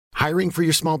Hiring for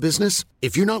your small business?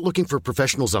 If you're not looking for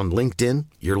professionals on LinkedIn,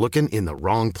 you're looking in the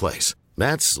wrong place.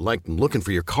 That's like looking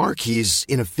for your car keys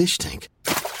in a fish tank.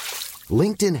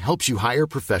 LinkedIn helps you hire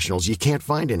professionals you can't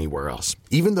find anywhere else,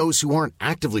 even those who aren't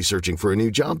actively searching for a new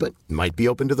job but might be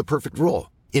open to the perfect role.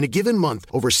 In a given month,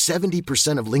 over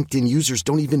 70% of LinkedIn users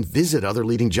don't even visit other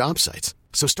leading job sites.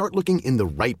 So start looking in the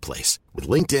right place. With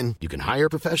LinkedIn, you can hire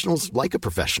professionals like a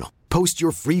professional. Post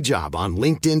your free job on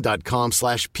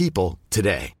linkedin.com/people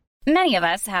today. Many of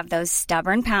us have those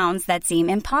stubborn pounds that seem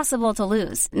impossible to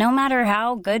lose, no matter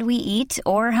how good we eat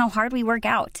or how hard we work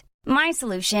out. My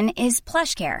solution is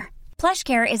PlushCare.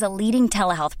 PlushCare is a leading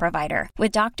telehealth provider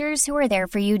with doctors who are there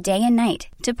for you day and night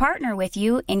to partner with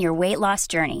you in your weight loss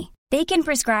journey. They can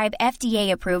prescribe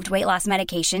FDA-approved weight loss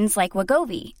medications like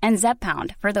Wegovy and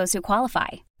Zepbound for those who qualify.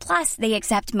 Plus, they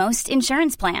accept most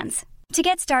insurance plans. To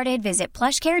get started, visit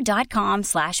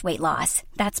plushcare.com/weightloss.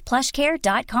 That's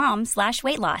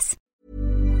plushcare.com/weightloss.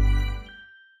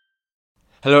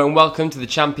 Hello and welcome to the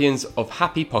Champions of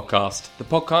Happy podcast, the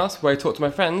podcast where I talk to my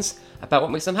friends about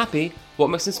what makes them happy, what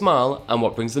makes them smile, and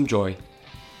what brings them joy.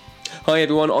 Hi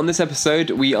everyone, on this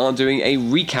episode we are doing a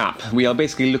recap. We are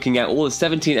basically looking at all the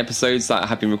 17 episodes that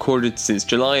have been recorded since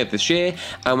July of this year,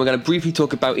 and we're going to briefly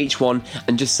talk about each one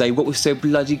and just say what was so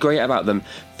bloody great about them.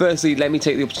 Firstly, let me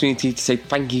take the opportunity to say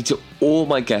thank you to all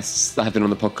my guests that have been on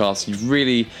the podcast. You've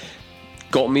really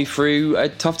got me through a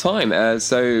tough time.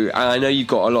 So I know you've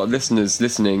got a lot of listeners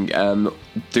listening,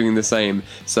 doing the same.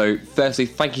 So firstly,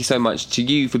 thank you so much to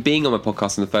you for being on my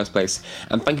podcast in the first place.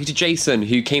 And thank you to Jason,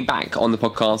 who came back on the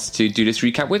podcast to do this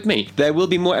recap with me. There will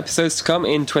be more episodes to come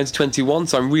in 2021,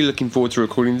 so I'm really looking forward to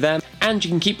recording them. And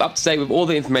you can keep up to date with all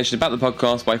the information about the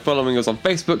podcast by following us on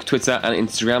Facebook, Twitter, and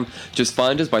Instagram. Just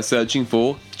find us by searching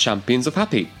for Champions of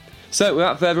Happy. So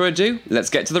without further ado, let's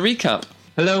get to the recap.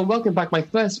 Hello and welcome back, my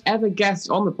first ever guest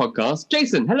on the podcast,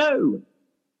 Jason. Hello.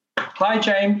 Hi,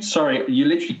 James. Sorry, you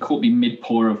literally caught me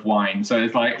mid-pour of wine, so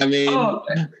it's like,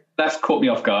 that's caught me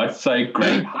off guard. So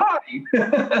great. Hi.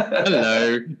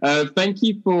 Hello. Thank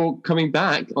you for coming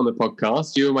back on the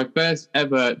podcast. You were my first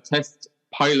ever test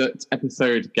pilot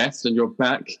episode guest, and you're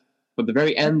back for the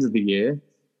very end of the year.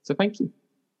 So thank you.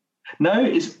 No,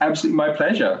 it's absolutely my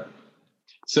pleasure.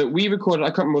 So we recorded, I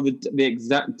can't remember the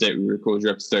exact date we recorded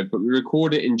your episode, but we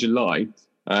recorded it in July.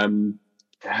 And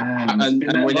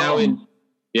we're now in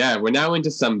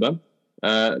December.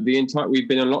 We've been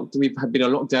on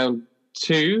lockdown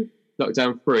 2,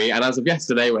 lockdown 3, and as of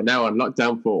yesterday, we're now on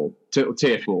lockdown 4,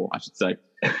 tier 4, I should say.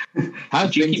 How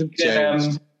things have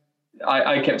changed.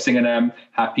 I kept singing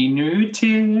Happy New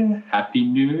Year, Happy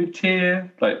New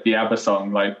Year, like the ABBA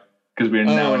song, like, because we're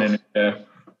now in a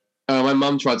my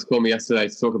mum tried to call me yesterday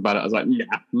to talk about it. I was like,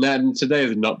 no, today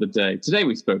is not the day. Today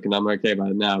we spoke and I'm okay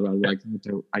about it now. But I was like,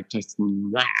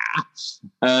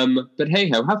 but hey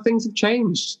ho, how things have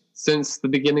changed since the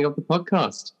beginning of the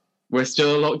podcast. We're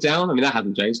still in lockdown. I mean, that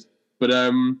hasn't changed. But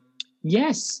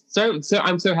yes. So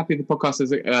I'm so happy the podcast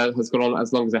has gone on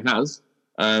as long as it has.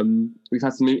 We've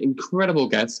had some incredible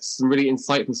guests, some really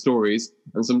insightful stories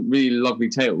and some really lovely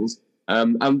tales.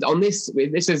 And on this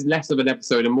is less of an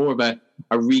episode and more of a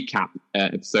recap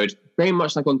episode, very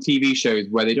much like on TV shows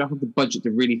where they don't have the budget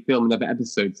to really film another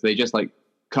episode, so they just like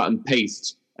cut and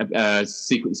paste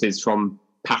sequences from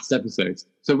past episodes.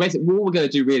 So basically, what we're going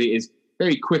to do really is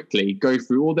very quickly go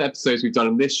through all the episodes we've done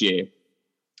in this year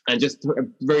and just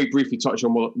very briefly touch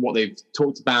on what they've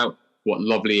talked about, what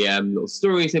lovely little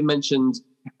stories they've mentioned.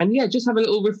 And yeah, just have a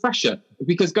little refresher,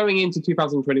 because going into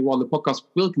 2021, the podcast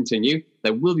will continue.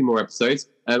 There will be more episodes.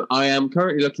 I am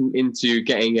currently looking into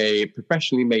getting a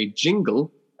professionally made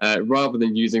jingle rather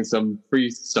than using some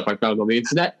free stuff I found on the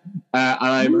internet.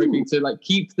 I'm hoping to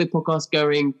keep the podcast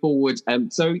going forward.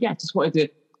 So yeah, just wanted to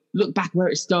look back where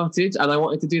it started, and I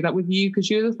wanted to do that with you because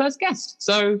you're the first guest.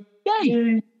 So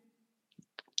yay!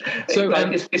 So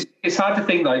it's hard to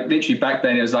think, like, literally back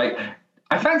then it was like,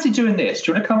 I fancy doing this.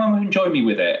 Do you want to come on and join me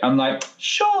with it? I'm like,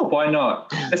 sure, why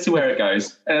not? Let's see where it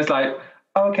goes. And it's like,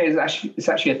 oh, okay, it's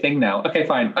actually a thing now. Okay,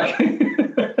 fine. Okay.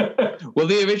 Well,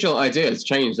 the original idea has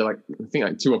changed, I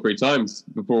think 2 or 3 times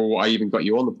before I even got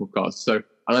you on the podcast. So,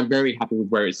 and I'm very happy with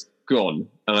where it's gone.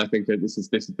 And I think that this is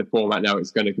the format now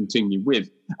it's going to continue with.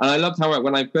 And I loved how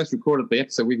when I first recorded the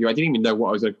episode with you, I didn't even know what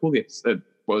I was going to call the episode,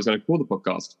 what I was going to call the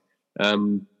podcast.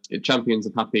 Champions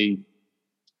of Happy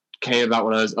came about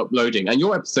when I was uploading, and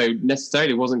your episode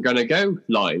necessarily wasn't going to go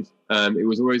live. It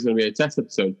was always going to be a test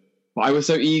episode, but I was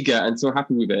so eager and so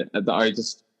happy with it that I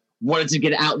just wanted to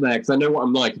get it out there, because I know what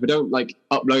I'm like. If I don't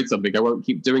upload something, I won't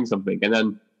keep doing something. And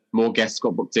then more guests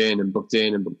got booked in, and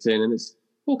it's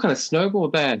all kind of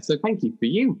snowballed there. So thank you for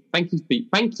you. Thank you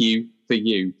for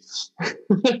you.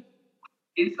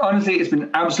 It's been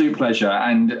an absolute pleasure,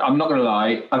 and I'm not going to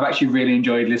lie, I've actually really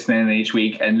enjoyed listening each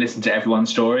week and listening to everyone's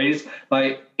stories.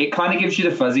 Like, it kind of gives you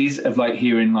the fuzzies of like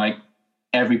hearing like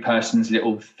every person's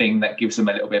little thing that gives them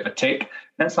a little bit of a tick.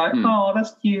 And it's like, oh,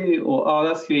 that's cute, or oh,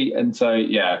 that's sweet. And so,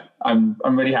 yeah, I'm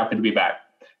really happy to be back.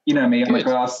 You know me, I'm a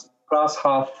glass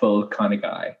half full kind of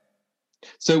guy.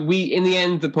 So in the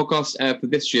end, the podcast for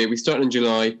this year, we started in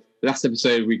July. The last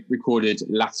episode we recorded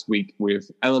last week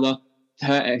with Eleanor.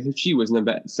 She was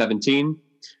number 17.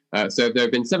 So there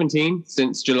have been 17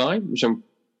 since July, which I'm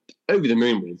over the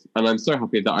moon with. And I'm so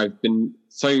happy that I've been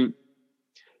so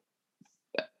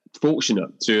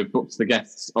fortunate to have booked the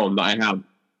guests on that I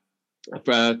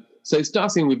have. So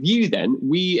starting with you then,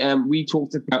 we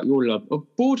talked about your love of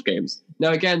board games.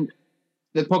 Now, again,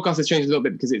 the podcast has changed a little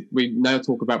bit because we now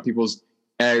talk about people's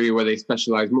area where they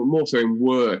specialise more so in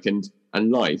work and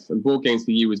life. And board games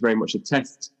for you was very much a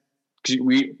test. Because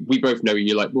we both know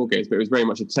you like board games, but it was very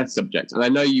much a test subject. And I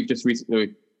know you've just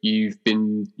recently you've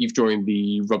joined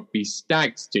the Rugby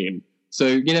Stags team, so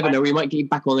you never know, we might get you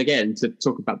back on again to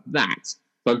talk about that.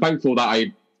 So I'm thankful that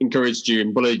I encouraged you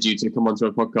and bullied you to come onto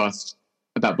a podcast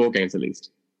about board games at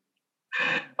least.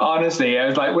 Honestly, I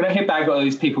was like, when I hear back all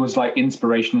these people's like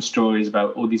inspirational stories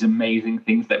about all these amazing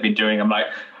things they've been doing, I'm like,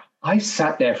 I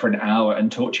sat there for an hour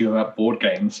and talked to you about board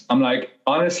games. I'm like,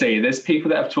 honestly, there's people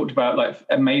that have talked about like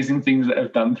amazing things that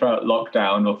have done throughout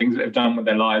lockdown or things that have done with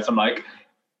their lives. I'm like,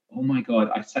 oh my God,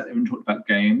 I sat there and talked about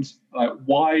games. Like,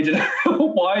 why did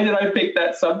I pick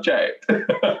that subject?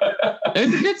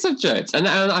 It's a good subject. And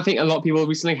I think a lot of people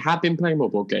recently have been playing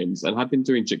more board games and have been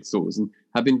doing jigsaws and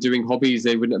have been doing hobbies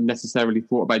they wouldn't have necessarily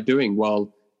thought about doing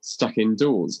while stuck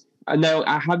indoors. And now,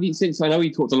 since I know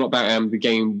you talked a lot about the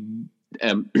game,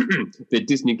 the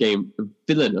Disney game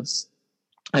Villainous,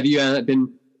 have you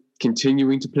been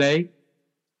continuing to play?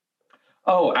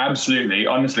 Oh, absolutely.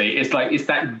 Honestly, it's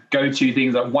that go-to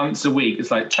thing that once a week,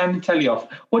 it's like, turn the telly off.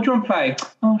 What do you want to play?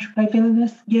 Oh, should we play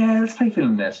Villainous? Yeah, let's play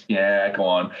Villainous. Yeah, go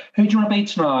on. Who do you want to be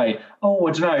tonight? Oh,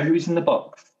 I don't know. Who's in the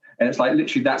box? And it's like,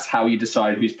 literally, that's how you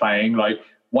decide who's playing. Like,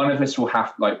 one of us will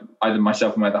have, like, either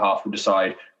myself or my other half will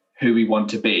decide who we want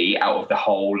to be out of the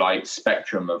whole, like,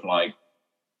 spectrum of, like,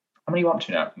 how many you want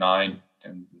to now? 9,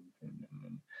 10,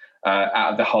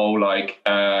 out of the whole, like,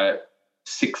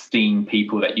 16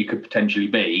 people that you could potentially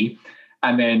be.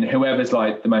 And then whoever's,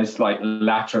 like, the most, like,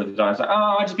 latter of the dice, like,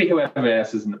 oh, I'll just be whoever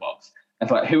else is in the box.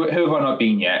 It's like, who have I not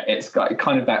been yet? It's like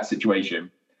kind of that situation.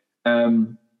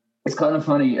 It's kind of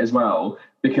funny as well,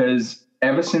 because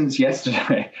ever since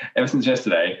yesterday,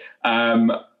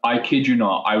 I kid you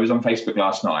not, I was on Facebook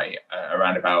last night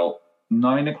around about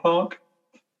 9 o'clock,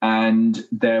 and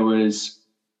there was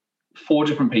 4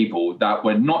 different people that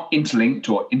were not interlinked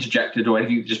or interjected or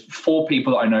anything, just 4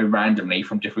 people that I know randomly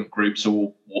from different groups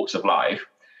or walks of life.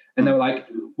 And they were like,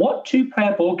 what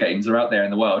 2-player board games are out there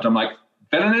in the world? I'm like,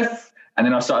 Villainous. And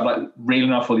then I started like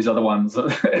reeling off all these other ones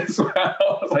as well.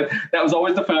 I was like, that was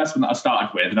always the first one that I started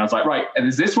with. And I was like, right, and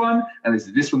there's this one, and there's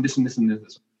this one, this one, this one, this one.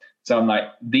 So I'm like,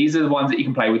 these are the ones that you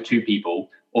can play with 2 people,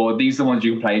 or these are the ones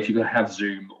you can play if you have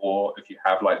Zoom, or if you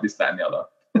have like this, that, and the other.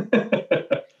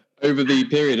 Over the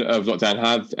period of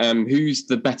lockdown, who's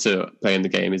the better player in the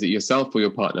game? Is it yourself or your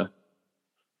partner?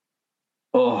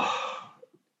 Oh,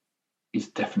 he's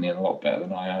definitely a lot better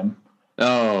than I am.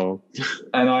 Oh,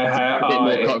 and I have a bit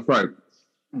more cutthroat.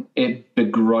 It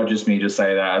begrudges me to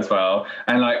say that as well.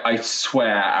 And like, I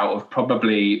swear, out of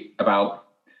probably about,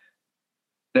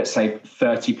 let's say,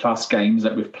 30 plus games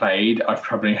that we've played, I've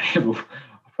probably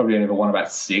only won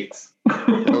about 6.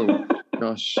 Oh.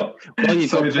 Gosh. Well,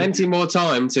 you've got plenty more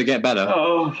time to get better.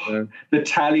 Oh, the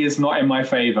tally is not in my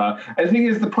favour. And the thing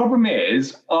is, the problem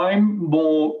is, I'm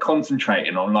more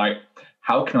concentrating on, like,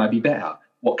 how can I be better?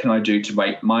 What can I do to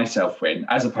make myself win?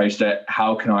 As opposed to,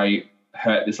 how can I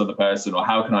hurt this other person? Or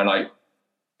how can I, like,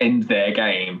 end their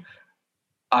game?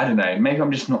 I don't know. Maybe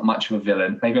I'm just not much of a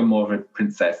villain. Maybe I'm more of a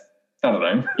princess. I don't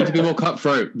know. You have to be more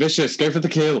cutthroat. Vicious. Go for the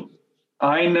kill.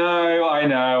 I know.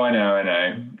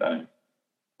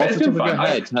 Off the top of your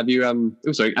head, have you? Off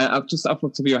the top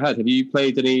of your head, have you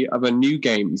played any other new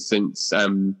games since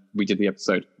we did the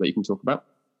episode that you can talk about?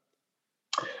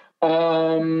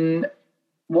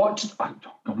 What?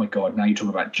 Oh my God! Now you're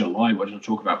talking about July. What did I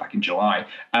talk about back in July?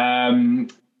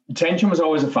 Tension was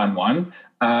always a fun one.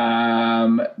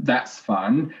 That's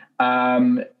fun.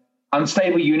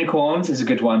 Unstable Unicorns is a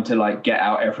good one to like get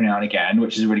out every now and again,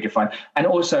 which is really good fun. And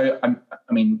also,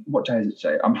 what day does it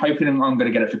say? I'm hoping I'm going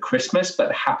to get it for Christmas,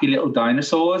 but Happy Little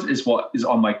Dinosaurs is what is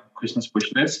on my Christmas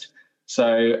wish list.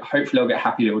 So hopefully I'll get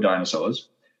Happy Little Dinosaurs.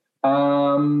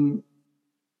 Have we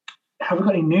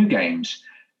got any new games?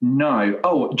 No.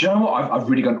 Oh, do you know what? I've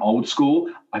really gone old school.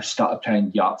 I've started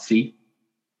playing Yahtzee.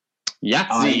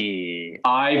 Yahtzee.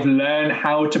 I've learned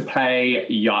how to play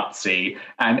Yahtzee,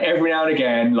 and every now and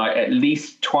again, like at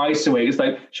least twice a week, it's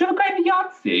like, should I play the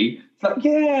Yahtzee? It's like,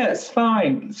 yeah, it's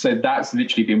fine. So that's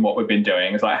literally been what we've been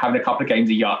doing. It's like having a couple of games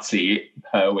of Yahtzee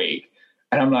per week,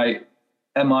 and I'm like,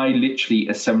 am I literally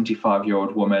a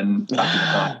 75-year-old woman?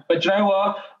 But you know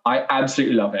what? I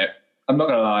absolutely love it. I'm not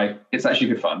gonna lie, it's actually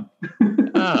good fun.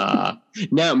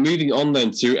 Now, moving on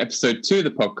then to episode 2 of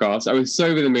the podcast, I was so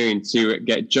over the moon to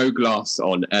get Joe Glass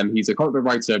on. He's a comic book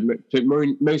writer,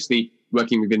 mostly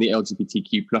working within the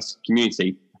LGBTQ plus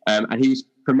community, and he was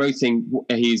promoting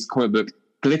his comic book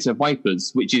Glitter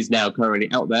Vipers, which is now currently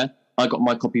out there. I got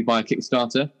my copy via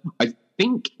Kickstarter. I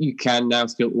think you can now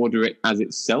still order it as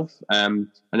itself. I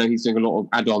know he's doing a lot of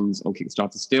add-ons on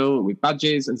Kickstarter still with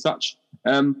badges and such.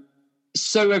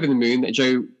 So over the moon that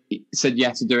Joe said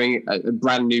yes to doing a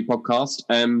brand new podcast.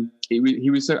 He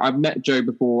was so. I've met Joe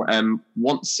before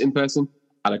once in person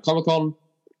at a Comic-Con,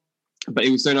 but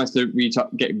it was so nice to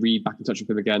get back in touch with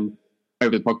him again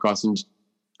over the podcast and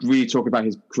really talk about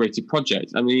his creative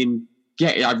project. I mean,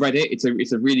 yeah, I've read it. It's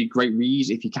a really great read.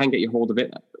 If you can get your hold of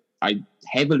it, I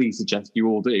heavily suggest you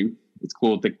all do. It's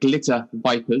called The Glitter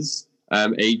Vipers,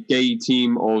 a gay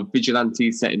team of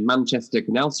vigilantes set in Manchester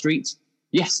Canal Street.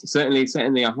 Yes,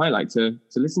 certainly a highlight to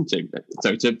listen to.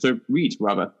 So to read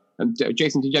rather. And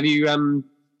Jason, have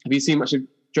you seen much of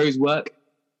Joe's work?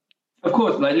 Of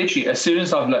course, like literally, as soon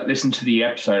as I've listened to the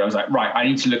episode, I was like, right, I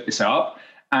need to look this up.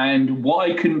 And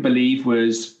what I couldn't believe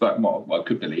was, what I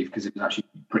could believe because it was actually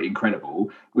pretty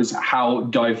incredible, was how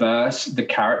diverse the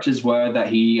characters were that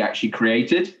he actually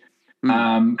created.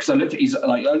 Because I looked at his,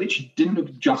 I literally didn't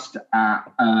look just at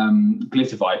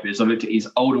Glitter Vipers. I looked at his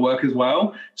older work as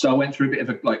well. So I went through a bit of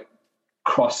a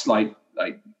cross, looking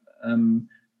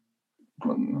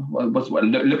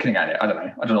at it. I don't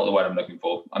know what the word I'm looking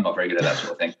for. I'm not very good at that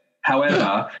sort of thing.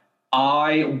 However,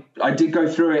 I did go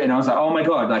through it and I was like, oh my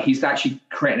God, like he's actually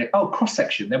creating cross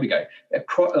section. There we go.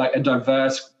 A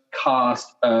diverse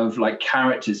cast of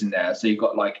characters in there. So you've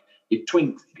got your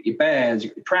twinks, your bears,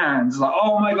 your trans,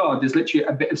 oh my God, there's literally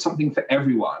a bit of something for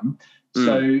everyone.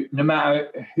 So no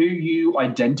matter who you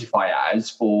identify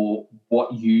as or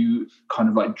what you kind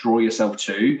of draw yourself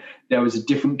to, there was a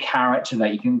different character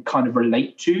that you can kind of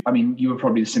relate to. I mean, you were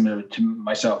probably similar to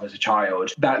myself as a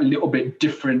child, that little bit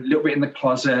different, little bit in the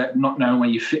closet, not knowing where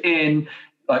you fit in.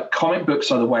 Comic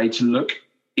books are the way to look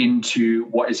into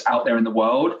what is out there in the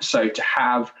world. So to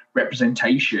have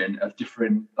representation of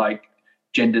different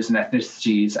genders and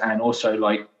ethnicities, and also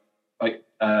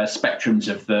spectrums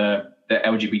of the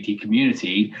LGBT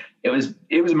community, it was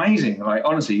amazing.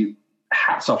 Honestly,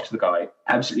 hats off to the guy.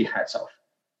 Absolutely hats off.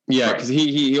 Yeah, because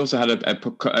he also had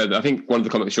I think one of the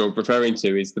comics you're referring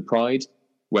to is The Pride,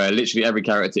 where literally every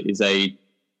character is a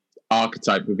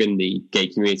archetype within the gay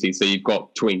community. So you've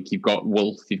got Twink, you've got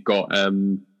Wolf, you've got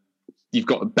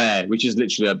a bear, which is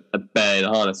literally a bear in a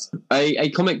harness. A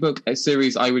comic book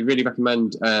series I would really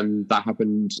recommend that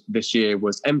happened this year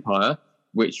was Empire,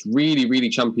 which really, really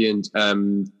championed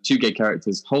two gay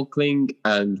characters, Hulkling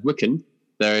and Wiccan.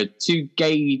 They're two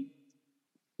gay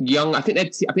young. I think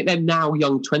they're now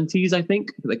young 20s. I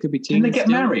think, but they could be teens. Didn't they get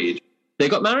married? They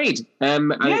got married.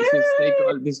 And they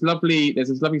got this lovely. There's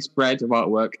this lovely spread of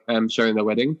artwork showing their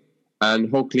wedding, and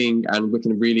Hulkling and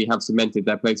Wiccan really have cemented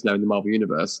their place now in the Marvel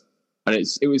universe. And I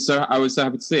was so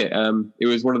happy to see it. It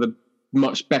was one of the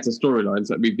much better storylines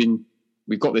that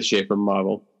we've got this year from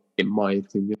Marvel, in my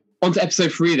opinion. On to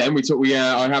episode 3 then.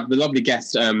 I have the lovely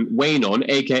guest Wayne on,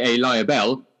 aka Laya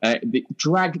Bell, the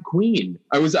drag queen.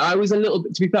 I was a little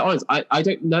bit, to be fair honest, I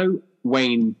don't know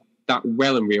Wayne that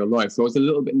well in real life, so I was a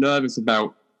little bit nervous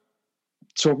about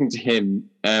talking to him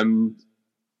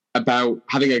about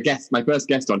having a guest, my first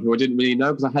guest on, who I didn't really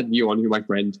know, because I had you on, who my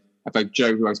friend. I've had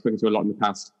Joe, who I've spoken to a lot in the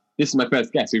past. This is my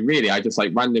first guest, who really, I just I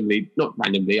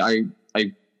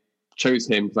chose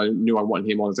him because I knew I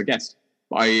wanted him on as a guest.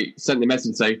 But I sent the message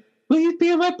and say, will you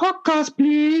be on my podcast,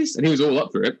 please? And he was all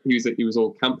up for it. He was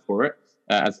all camp for it,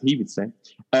 as he would say.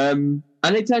 And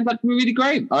it turned out to be really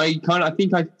great. I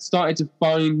think I started to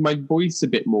find my voice a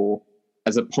bit more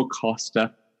as a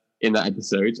podcaster in that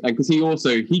episode. And because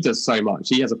he does so much.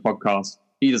 He has a podcast.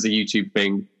 He does a YouTube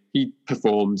thing. He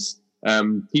performs.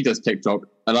 He does TikTok.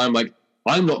 And I'm like,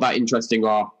 I'm not that interesting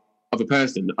of a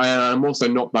person. I'm also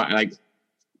not that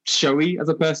showy as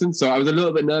a person. So I was a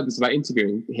little bit nervous about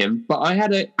interviewing him. But I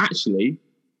had actually,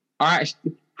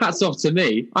 hats off to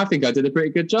me. I think I did a pretty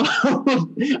good job.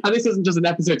 And this isn't just an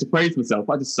episode to praise myself.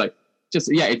 I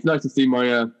it's nice to see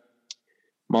my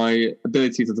my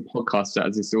abilities as a podcaster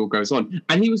as this all goes on.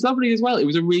 And he was lovely as well. It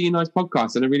was a really nice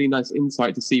podcast and a really nice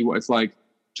insight to see what it's like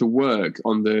to work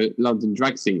on the London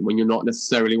drag scene when you're not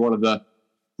necessarily one of the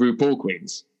RuPaul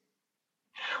queens.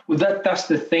 Well, that's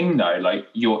the thing, though. Like,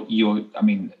 you're. I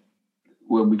mean,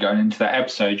 when we go into that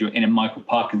episode, you're in, and Michael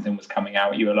Parkinson was coming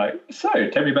out. You were like, "So,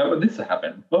 tell me about when this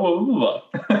happened." Blah, blah, blah,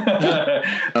 blah.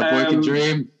 A boy can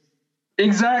dream.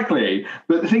 Exactly.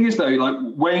 But the thing is, though, like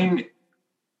Wayne,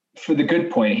 for the good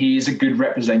point, he is a good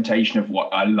representation of what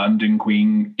a London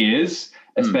queen is,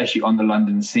 especially on the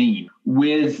London scene.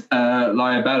 With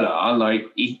Liabella,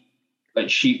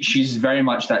 she's very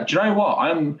much that. Do you know what?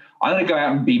 I'm going to go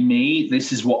out and be me.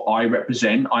 This is what I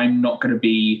represent. I'm not going to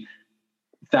be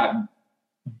that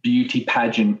beauty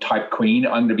pageant type queen.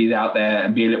 I'm going to be out there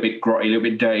and be a little bit grotty, a little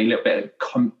bit dirty, a little bit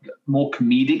more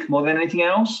comedic more than anything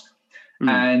else.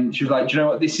 And she was like, do you know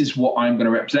what? This is what I'm going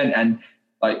to represent. And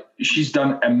like, she's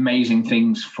done amazing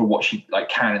things for what she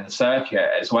can in the circuit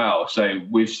as well. So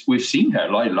we've seen her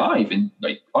live, and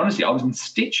honestly, I was in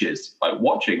stitches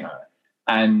watching her,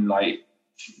 and I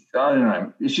don't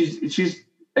know, she's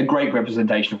a great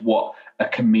representation of what a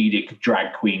comedic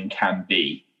drag queen can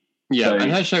be. Yeah, so,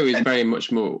 and her show is very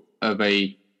much more of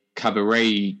a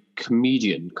cabaret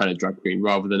comedian kind of drag queen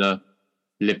rather than a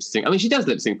lip sync. I mean, she does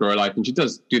lip sync for her life, and she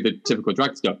does do the typical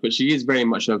drag stuff, but she is very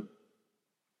much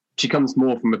she comes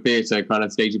more from a theatre kind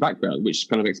of stagey background, which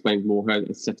kind of explains more her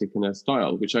aesthetic and her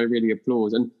style, which I really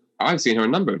applaud. And I've seen her a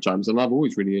number of times, and I've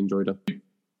always really enjoyed her.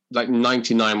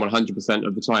 100%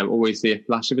 of the time, always see a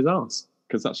flash of his ass,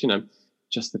 because that's,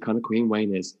 just the kind of queen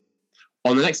Wayne is.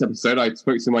 On the next episode, I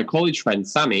spoke to my college friend,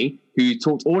 Sammy, who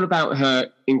talked all about her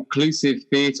inclusive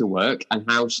theatre work and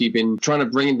how she'd been trying to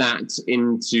bring that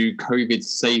into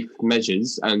COVID-safe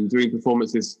measures and doing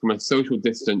performances from a social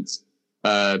distance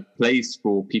place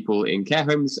for people in care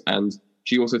homes. And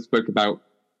she also spoke about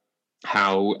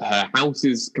how her house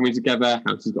is coming together,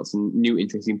 how she's got some new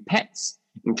interesting pets,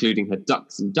 including her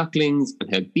ducks and ducklings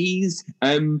and her bees.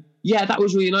 Yeah, that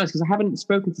was really nice, because I haven't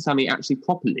spoken to Sammy actually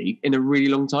properly in a really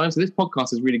long time. So this podcast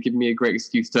has really given me a great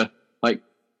excuse to,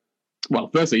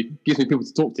 firstly, gives me people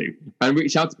to talk to and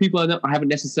reach out to people I haven't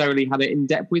necessarily had it in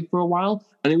depth with for a while.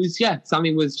 And it was,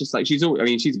 Sammy was just she's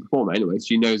a performer anyway.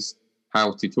 She knows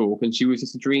how to talk, and she was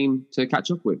just a dream to catch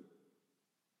up with.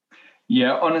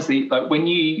 Yeah, honestly, when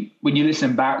you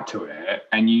listen back to it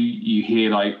and you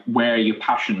hear where your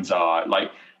passions are,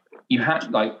 you have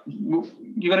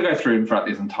you're going to go through and throughout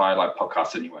this entire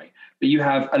podcast anyway. But you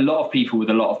have a lot of people with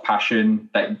a lot of passion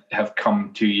that have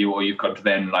come to you, or you've gone to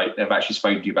them, they've actually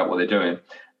spoken to you about what they're doing.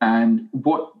 And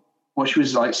what she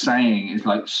was saying is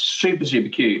super, super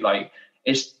cute.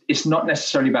 It's not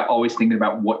necessarily about always thinking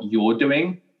about what you're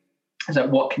doing. It's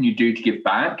what can you do to give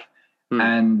back?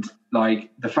 And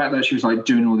the fact that she was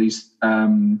doing all these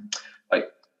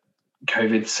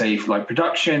COVID safe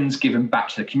productions, giving back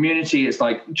to the community. It's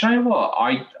do you know what?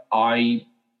 I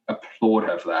applaud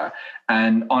her for that.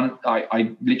 And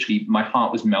I literally, my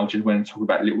heart was melted when I talk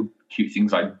about little cute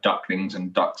things like ducklings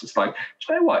and ducks. It's do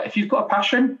you know what? If you've got a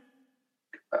passion,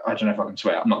 I don't know if I can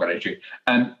swear, I'm not going to do.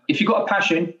 If you've got a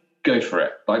passion, go for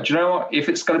it. Do you know what? If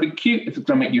it's going to be cute, if it's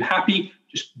going to make you happy,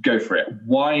 just go for it.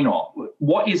 Why not?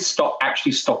 What is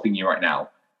actually stopping you right now?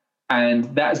 And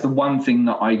that is the one thing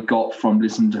that I got from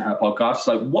listening to her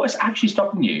podcast. What is actually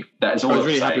stopping you? That is all. I was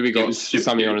really happy we got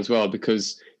Sammy on as well,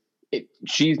 because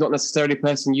she's not necessarily a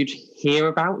person you'd hear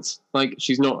about.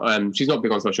 She's not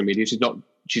big on social media. She's not on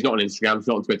Instagram. She's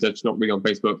not on Twitter. She's not really on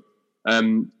Facebook.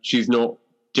 She's not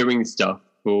doing stuff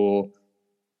to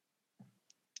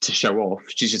show off.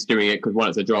 She's just doing it because, one,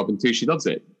 it's her job, and two, she loves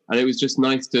it. And it was just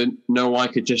nice to know I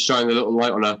could just shine a little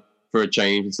light on her for a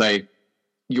change and say,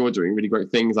 you're doing really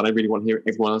great things, and I really want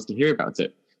everyone else to hear about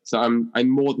it. So I'm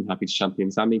more than happy to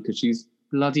champion Sammy, because she's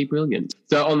bloody brilliant.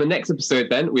 So on the next episode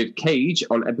then, with Cage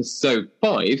on episode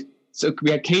 5. So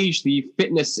we had Cage, the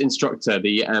fitness instructor,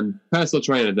 the personal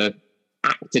trainer, the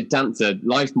actor, dancer,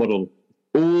 life model,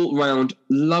 all-round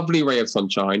lovely ray of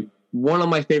sunshine. One of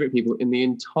my favourite people in the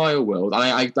entire world.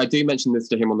 I do mention this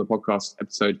to him on the podcast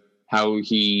episode, how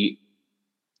he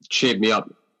cheered me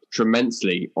up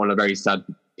tremendously on a very sad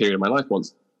period of my life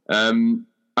once. And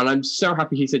I'm so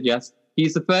happy he said yes.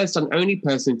 He's the first and only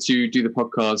person to do the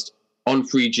podcast on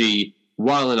 3G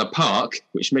while in a park,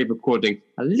 which made recording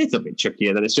a little bit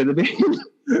trickier than it should have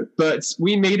been. But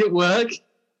we made it work.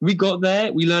 We got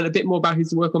there. We learned a bit more about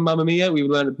his work on Mamma Mia. We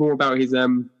learned more about his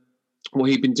what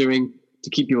he'd been doing to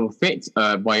keep people fit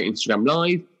via Instagram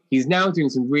Live. He's now doing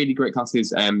some really great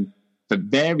classes for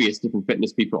various different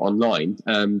fitness people online.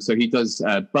 So he does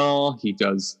bar, he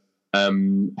does, I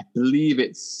believe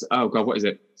it's, what is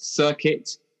it?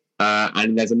 Circuit.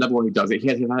 And there's another one who does it. He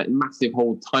has a massive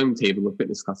whole timetable of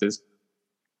fitness classes.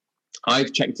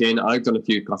 I've checked in. I've done a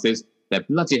few classes. They're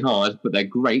bloody hard, but they're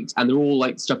great. And they're all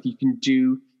like stuff you can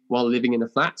do while living in a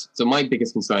flat. So my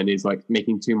biggest concern is like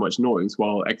making too much noise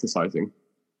while exercising.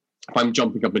 If I'm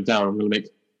jumping up and down, I'm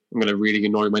going to really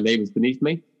annoy my neighbours beneath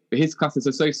me. But his classes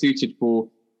are so suited for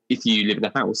if you live in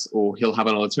a house, or he'll have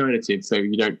an alternative so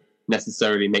you don't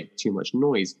necessarily make too much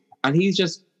noise. And he's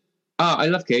just, I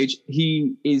love Cage.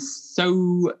 He is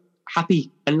so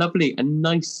happy and lovely and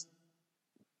nice.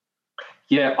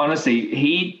 Yeah, honestly,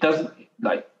 he doesn't,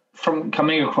 like, from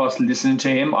coming across listening to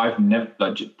him, I've never,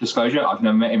 like, disclosure, I've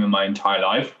never met him in my entire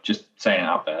life, just saying it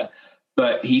out there.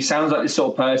 But he sounds like the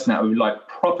sort of person that would like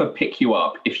proper pick you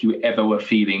up if you ever were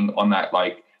feeling on that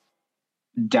like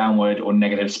downward or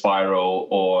negative spiral,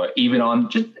 or even on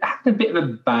just having a bit of a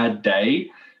bad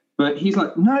day. But he's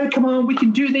like, no, come on, we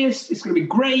can do this. It's going to be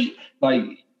great. Like,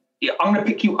 I'm going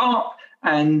to pick you up.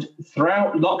 And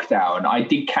throughout lockdown, I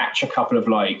did catch a couple of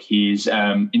like his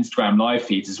Instagram live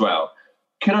feeds as well.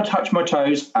 Could I touch my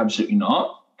toes? Absolutely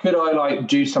not. Could I like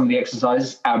do some of the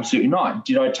exercises? Absolutely not.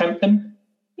 Did I attempt them?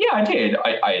 Yeah, I did.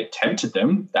 I attempted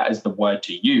them. That is the word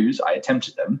to use. I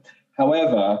attempted them.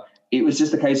 However, it was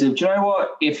just a case of, do you know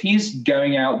what? If he's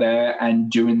going out there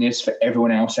and doing this for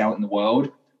everyone else out in the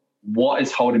world, what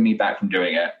is holding me back from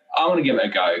doing it? I want to give it a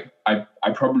go.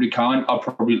 I probably can't. I'll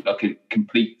probably look like a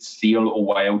complete seal or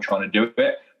whale trying to do it,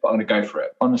 but I'm going to go for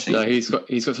it, honestly. No, he's got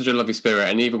such a lovely spirit.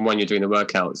 And even when you're doing the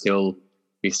workouts, he'll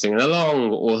be singing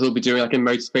along, or he'll be doing like a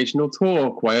motivational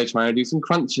talk while you're trying to do some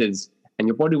crunches. And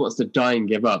your body wants to die and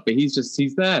give up, but he's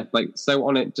there, like, so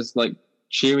on it, just like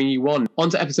cheering you on.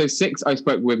 On to episode 6, I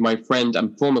spoke with my friend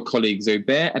and former colleague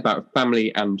Zubair about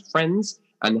family and friends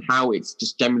and how it's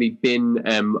just generally been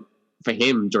for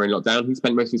him during lockdown. He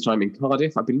spent most of his time in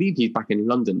Cardiff. I believe he's back in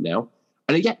London now.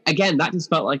 And again, that just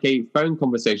felt like a phone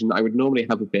conversation that I would normally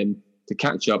have with him to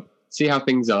catch up, see how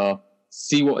things are,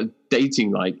 see what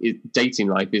dating life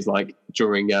is like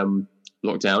during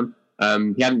lockdown.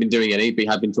 He hadn't been doing any, but he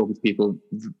had been talking to people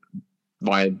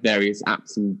via various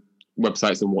apps and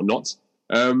websites and whatnot.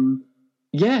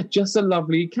 Just a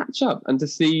lovely catch up, and to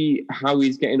see how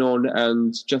he's getting on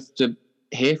and just to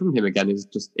hear from him again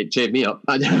it cheered me up.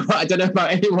 I don't know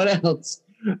about anyone else,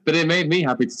 but it made me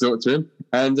happy to talk to him,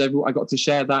 and I got to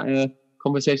share that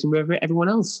conversation with everyone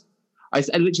else. I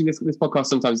literally, this podcast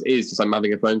sometimes is just I'm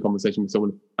having a phone conversation with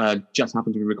someone, just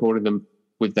happen to be recording them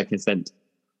with their consent.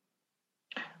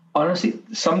 Honestly,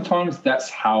 sometimes that's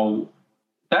how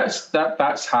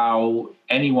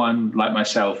anyone like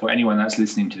myself or anyone that's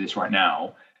listening to this right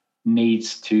now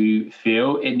needs to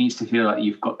feel. It needs to feel like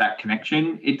you've got that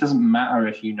connection. It doesn't matter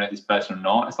if you know this person or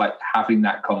not. It's like having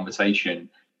that conversation,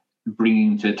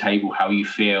 bringing to the table how you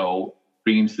feel,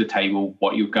 bringing to the table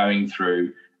what you're going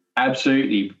through.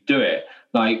 Absolutely do it.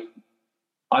 Like,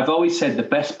 I've always said, the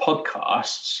best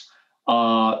podcasts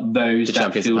are those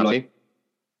that feel like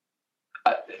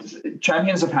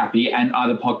Champions of Happy and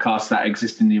other podcasts that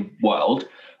exist in the world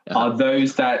are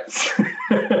those that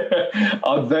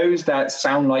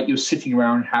sound like you're sitting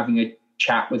around having a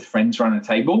chat with friends around a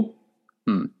table.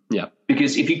 Yeah.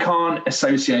 Because if you can't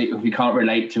associate, or if you can't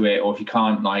relate to it, or if you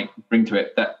can't like bring to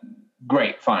it, that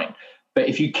great, fine. But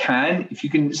if you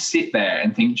can sit there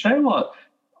and think, you know what,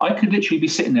 I could literally be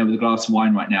sitting there with a glass of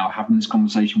wine right now having this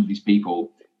conversation with these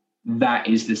people. That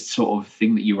is the sort of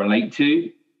thing that you relate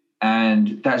to.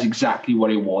 And that's exactly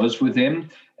what it was with him.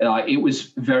 Like, it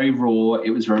was very raw. It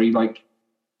was very like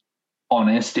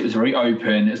honest. It was very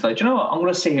open. It's like, you know what? I'm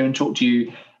going to sit here and talk to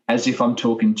you as if I'm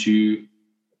talking to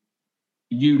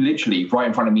you literally right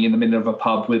in front of me in the middle of a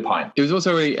pub with a pint. It was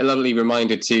also a lovely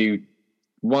reminder to,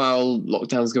 while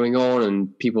lockdown's going on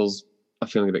and people are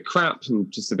feeling a bit crap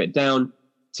and just a bit down,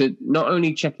 to not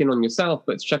only check in on yourself,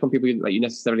 but to check on people that you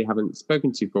necessarily haven't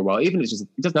spoken to for a while. Even if it doesn't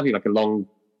have to be like a long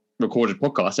recorded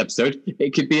podcast episode.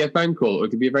 It could be a phone call, or it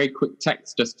could be a very quick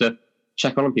text just to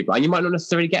check on people. And you might not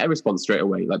necessarily get a response straight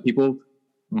away. Like, people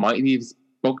might be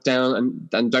bogged down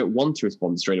and don't want to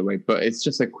respond straight away, but it's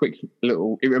just a quick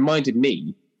little, it reminded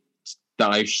me that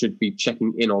I should be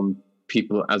checking in on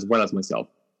people as well as myself,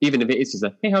 even if it is just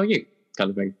a, hey, how are you kind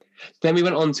of thing. Then we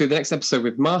went on to the next episode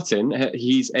with Martin.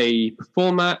 He's a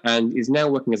performer and is now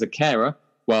working as a carer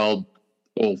while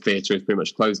all theatre is pretty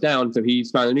much closed down. So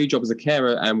he's found a new job as a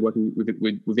carer and working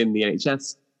within the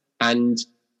NHS. And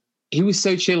he was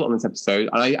so chill on this episode.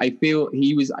 And I feel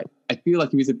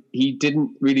like he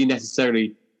didn't really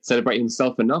necessarily celebrate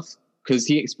himself enough, because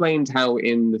he explained how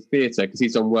in the theatre, because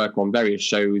he's done work on various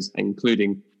shows,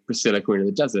 including Priscilla, Queen of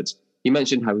the Desert, he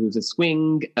mentioned how he was a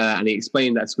swing, and he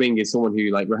explained that swing is someone who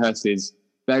like rehearses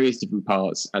various different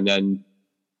parts and then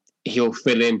he'll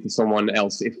fill in for someone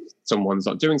else if someone's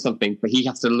not doing something, but he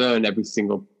has to learn every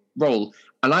single role.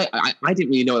 And I didn't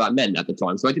really know what that meant at the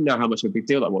time, so I didn't know how much of a big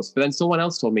deal that was. But then someone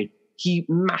else told me he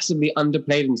massively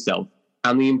underplayed himself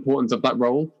and the importance of that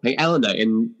role. Like Eleanor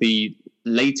in the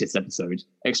latest episode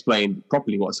explained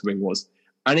properly what a swing was.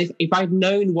 And if I'd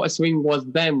known what a swing was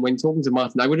then when talking to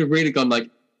Martin, I would have really gone like,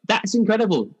 that's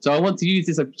incredible. So I want to use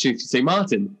this opportunity to say,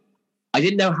 Martin, I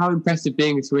didn't know how impressive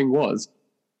being a swing was.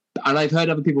 And I've heard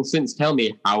other people since tell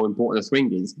me how important a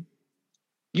swing is.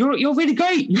 You're really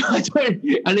great.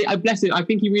 And I bless him. I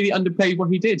think he really underplayed what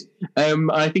he did.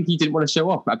 I think he didn't want to show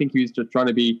off. I think he was just trying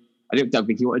to be, I don't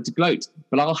think he wanted to gloat,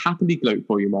 but I'll happily gloat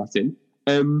for you, Martin.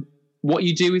 What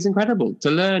you do is incredible. To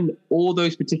learn all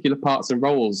those particular parts and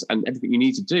roles and everything you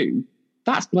need to do,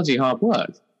 that's bloody hard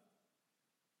work.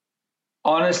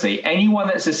 Honestly, anyone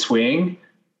that's a swing,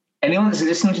 anyone that's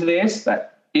listening to this,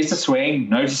 that is a swing,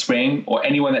 knows a swing, or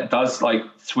anyone that does like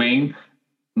swing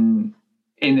in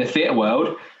the theatre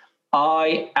world,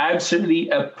 I absolutely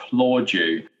applaud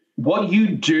you. What you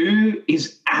do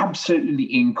is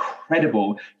absolutely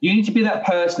incredible. You need to be that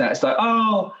person that's like,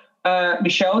 oh,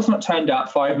 Michelle's not turned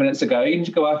up 5 minutes ago. You need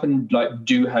to go up and like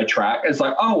do her track. It's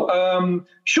like,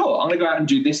 sure, I'm going to go out and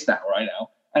do this now right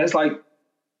now. And it's like,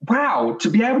 wow, to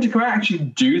be able to go out and actually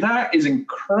do that is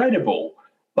incredible.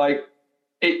 Like,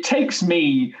 it takes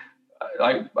me,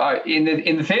 in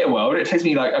the theatre world, it takes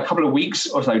me like a couple of weeks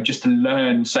or so just to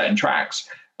learn certain tracks.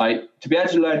 Like, to be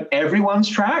able to learn everyone's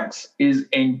tracks is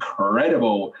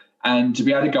incredible. And to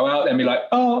be able to go out there and be like,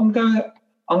 oh, I'm going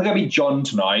to be John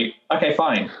tonight. Okay,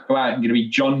 fine. Go out and you're going to be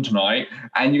John tonight.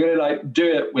 And you're going to like do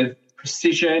it with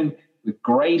precision, with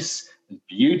grace, with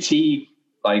beauty,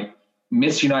 like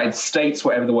Miss United States,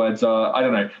 whatever the words are. I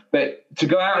don't know. But to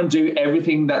go out and do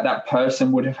everything that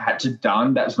person would have had to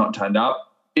done that's not turned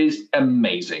up is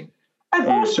amazing. And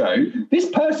also, this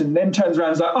person then turns around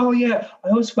and is like, oh, yeah, I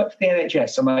also work for the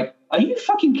NHS. I'm like, are you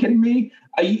fucking kidding me?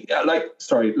 Are you,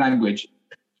 language.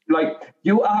 Like,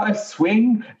 you are a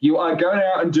swing. You are going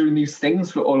out and doing these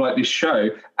things or like this show.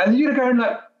 And you're going to go and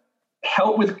like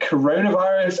help with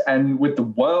coronavirus and with the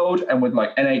world and with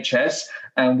like NHS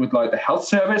and with like the health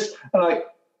service. And like,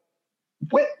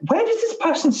 where does this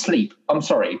person sleep? I'm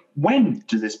sorry. When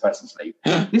does this person sleep?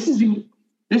 This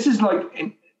is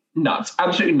like nuts,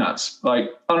 absolutely nuts. Like,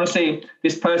 honestly,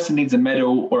 this person needs a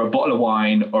medal or a bottle of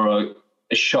wine or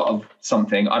a shot of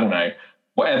something. I don't know.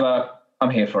 Whatever.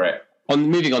 I'm here for it.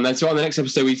 Moving on then. So on the next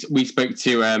episode, we spoke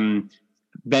to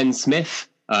Ben Smith,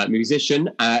 musician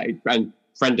and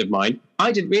friend of mine.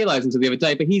 I didn't realise until the other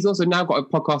day, but he's also now got a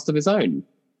podcast of his own.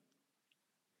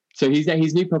 So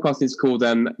his new podcast is called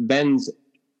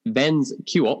Ben's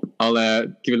Q-Op. I'll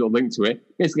give a little link to it.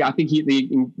 Basically, I think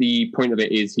the point of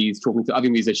it is he's talking to other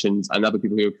musicians and other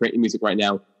people who are creating music right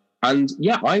now. And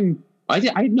yeah, I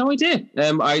had no idea.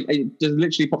 I just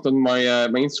literally popped on my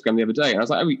Instagram the other day, and I was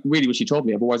like, I really wish he told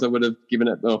me. Otherwise, I would have given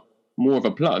it more of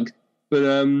a plug.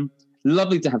 But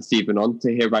lovely to have Stephen on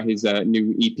to hear about his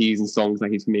new EPs and songs that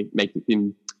he's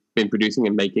been producing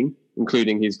and making,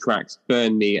 including his tracks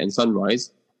 "Burn Me" and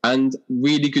 "Sunrise," and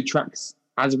really good tracks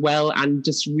as well, and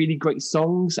just really great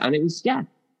songs. And it was, yeah,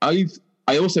 I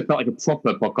also felt like a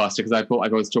proper podcaster because I felt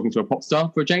like I was talking to a pop star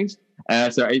for a change.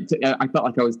 So I felt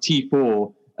like I was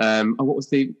T4. What was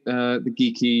the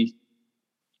geeky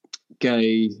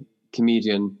gay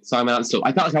comedian Simon Amstel?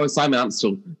 I felt like I was Simon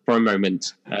Amstel for a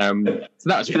moment. So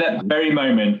that was for that very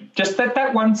moment, just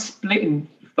that one splitting,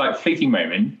 like fleeting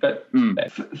moment. But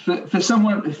for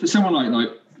someone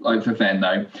like for Ben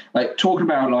though, like talking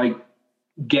about like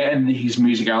getting his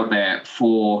music out there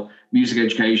for music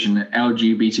education,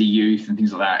 LGBT youth and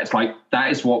things like that. It's like,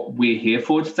 that is what we're here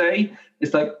for today.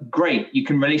 It's like, great, you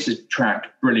can release a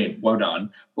track, brilliant, well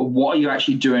done. But what are you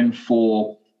actually doing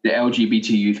for the LGBT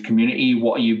youth community?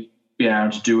 What are you being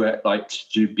able to do it like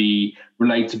to be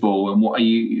relatable? And what are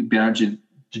you being able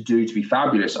to do to be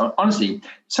fabulous? Honestly,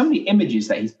 some of the images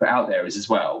that he's put out there is as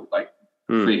well, like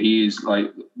for his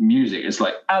like music, it's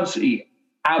like absolutely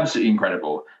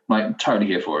incredible. Like, totally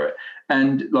here for it.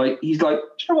 And like, he's like,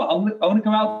 you know what? I'm going to go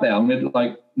out there. I'm going to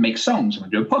like make songs. I'm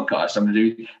going to do a podcast. I'm going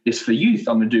to do this for youth.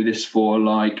 I'm going to do this for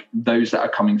like those that are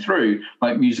coming through,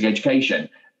 like music education.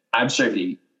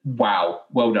 Absolutely. Wow.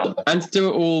 Well done. And to do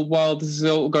it all while this is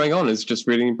all going on is just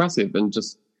really impressive, and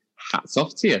just hats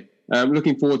off to you.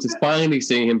 Looking forward to finally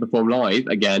seeing him perform live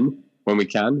again when we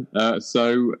can.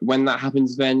 So when that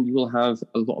happens, then you will have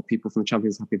a lot of people from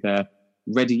Champions Happy there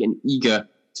ready and eager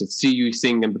to see you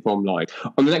sing and perform live.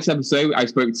 On the next episode, I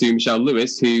spoke to Michelle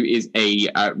Lewis, who is a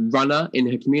runner in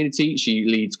her community. She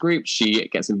leads groups. She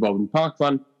gets involved in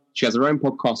parkrun. She has her own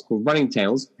podcast called Running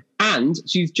Tales. And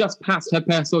she's just passed her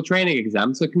personal training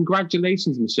exam. So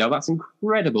congratulations, Michelle. That's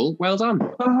incredible. Well done.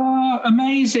 Oh,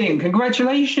 amazing.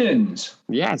 Congratulations.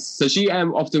 Yes. So she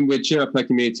often would cheer up her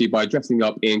community by dressing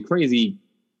up in crazy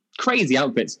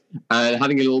outfits and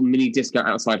having a little mini disco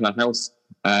outside her house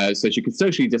so she could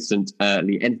socially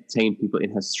distantly entertain people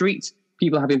in her street.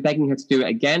 People have been begging her to do it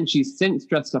again. She's since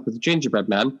dressed up as a gingerbread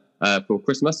man for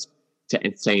Christmas to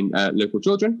entertain local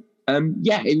children.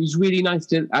 It was really nice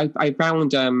to. I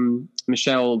found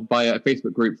Michelle via a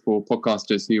Facebook group for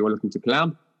podcasters who are looking to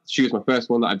collab. She was my first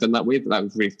one that I've done that with. That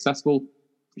was really successful.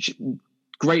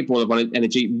 Great ball of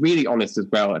energy, really honest as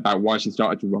well about why she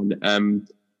started to run.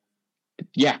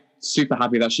 Super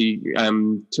happy that she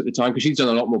took the time because she's done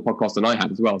a lot more podcasts than I had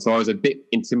as well. So I was a bit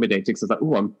intimidated because I was like,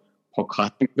 "Oh, I'm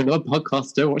podcasting with another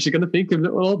podcaster. What's she going to think of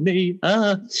little old me?"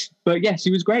 But yeah,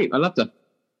 she was great. I loved her.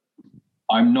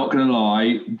 I'm not going to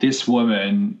lie, this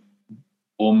woman,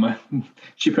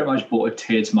 she pretty much brought a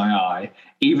tear to my eye,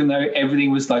 even though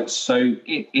everything was like so,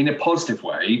 in a positive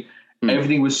way,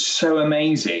 everything was so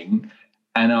amazing.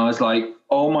 And I was like,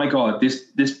 oh my God,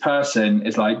 this person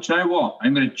is like, do you know what?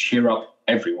 I'm going to cheer up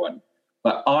everyone.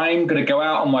 But I'm going to go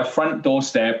out on my front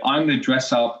doorstep. I'm going to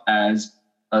dress up as,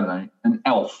 I don't know, an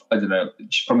elf. I don't know.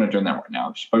 She's probably not doing that right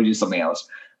now. She's probably doing something else.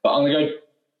 But I'm going to go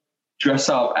dress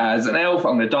up as an elf.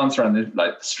 I'm going to dance around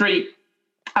the street.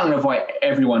 I'm going to invite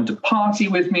everyone to party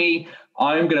with me.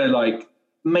 I'm going to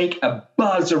make a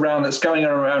buzz around that's going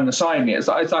around beside me. It's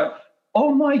like,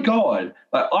 oh my God,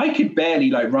 I could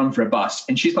barely run for a bus,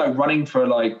 and she's running for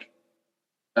all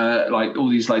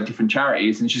these different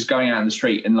charities, and she's going out in the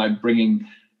street and bringing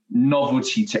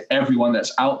novelty to everyone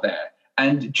that's out there.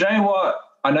 And do you know what?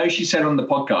 I know she said on the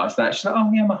podcast that she's like,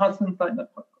 oh yeah, my husband's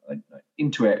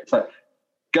into it. It's like,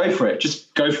 go for it.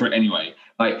 Just go for it anyway.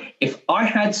 If I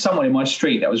had someone in my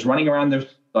street that was running around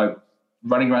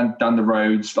down the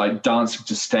roads, dancing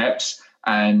to steps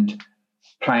and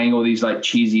playing all these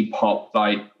cheesy pop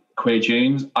queer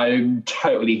tunes, I'm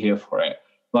totally here for it.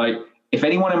 If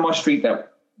anyone in my street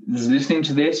that is listening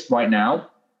to this right now,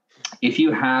 if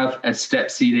you have a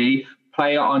step CD,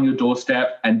 play it on your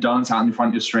doorstep and dance out in front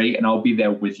of your street, and I'll be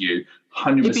there with you.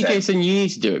 100%. Maybe, Jason, you need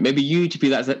to do it. Maybe you to be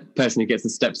that person who gets the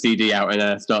step CD out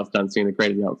and starts dancing in a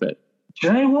crazy outfit. Do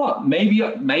you know what? Maybe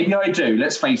I do.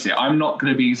 Let's face it. I'm not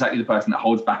going to be exactly the person that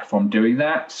holds back from doing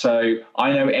that. So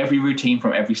I know every routine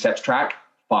from every steps track.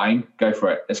 Fine, go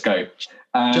for it. Let's go.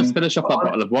 Just finish off that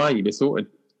bottle of wine. You'll be sorted.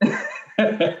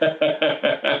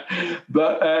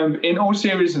 But in all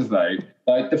seriousness, though,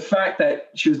 the fact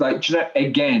that she was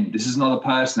again, this is another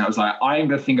person that was I'm going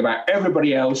to think about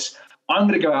everybody else. I'm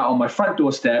going to go out on my front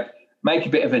doorstep, make a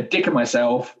bit of a dick of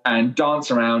myself, and dance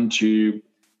around to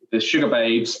the Sugar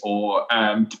Babes or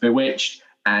to Bewitched,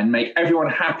 and make everyone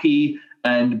happy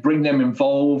and bring them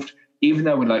involved. Even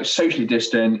though we're socially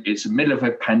distant, it's the middle of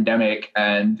a pandemic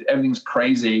and everything's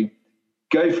crazy.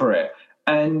 Go for it.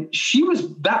 And she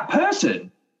was that person.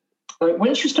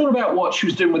 When she was talking about what she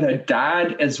was doing with her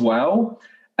dad as well,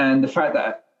 and the fact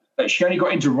that she only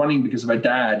got into running because of her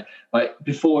dad.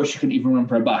 Before, she couldn't even run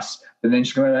for a bus. But then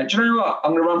she's going do you know what?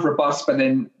 I'm going to run for a bus, but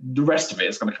then the rest of it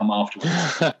is going to come afterwards.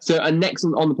 So next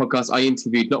on the podcast, I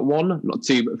interviewed not one, not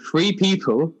two, but three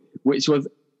people, which was,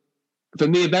 for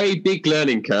me, a very big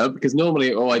learning curve, because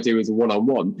normally all I do is a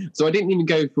one-on-one. So I didn't even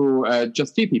go for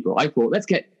just two people. I thought, let's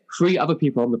get three other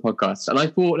people on the podcast. And I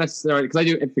thought, because I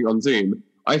do everything on Zoom,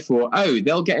 I thought,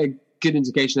 they'll get a good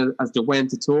indication as to when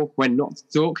to talk, when not to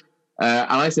talk. And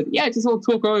I said, just all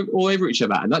talk all over each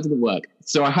other. And that didn't work.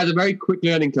 So I had a very quick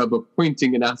learning curve of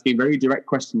pointing and asking very direct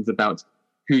questions about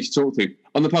who to talk to.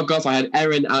 On the podcast, I had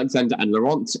Erin, Alexander, and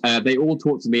Laurent. They all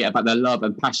talked to me about their love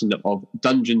and passion of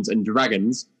Dungeons and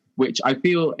Dragons, which I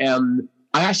feel I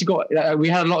actually got. We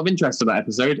had a lot of interest on that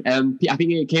episode. I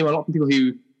think it came a lot from people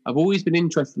who have always been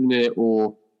interested in it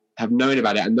or have known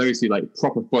about it, and those who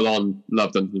proper full-on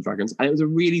love Dungeons and Dragons. And it was a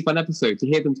really fun episode to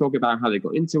hear them talk about how they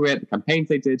got into it, the campaigns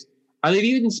they did. And they've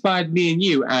even inspired me and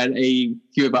you and a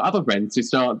few of our other friends to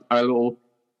start our little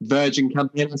Virgin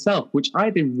campaign ourselves, which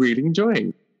I've been really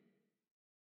enjoying.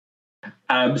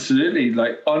 Absolutely.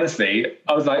 Honestly,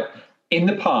 I was in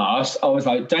the past, I was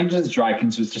Dungeons and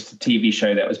Dragons was just a TV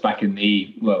show that was back when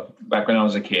I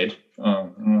was a kid.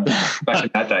 Back in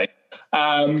that day.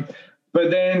 But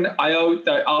then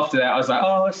after that, I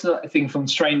was it's a thing from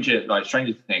Stranger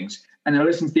Things. And I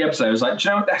listened to the episode. I was do you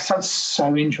know what? That sounds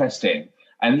so interesting.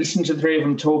 And listening to the three of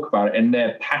them talk about it and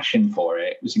their passion for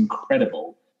it was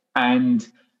incredible. And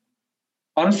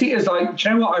honestly, it's do you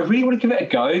know what? I really want to give it a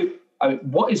go.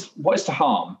 What is to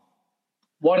harm?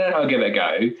 Why don't I give it a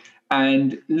go?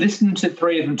 And listen to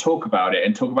three of them talk about it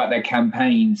and talk about their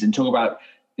campaigns and talk about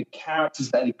the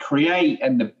characters that they create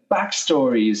and the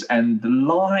backstories and the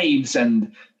lives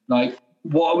and like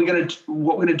what we're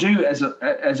gonna do as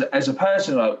a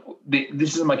person. Like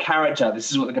this is my character.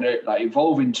 This is what they're gonna like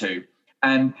evolve into.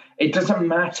 And it doesn't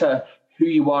matter who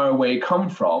you are or where you come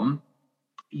from.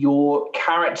 Your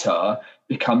character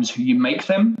becomes who you make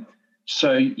them.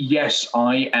 So yes,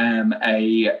 I am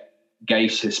a gay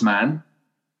cis man.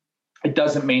 It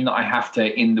doesn't mean that I have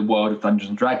to, in the world of Dungeons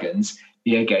and Dragons,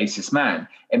 be a gay cis man.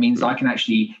 It means I can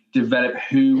actually develop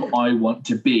who I want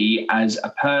to be as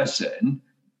a person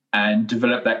and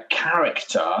develop that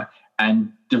character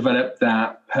and develop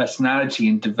that personality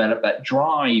and develop that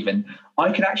drive. And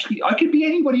I could be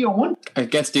anybody I want. I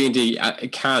guess D&D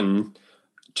can,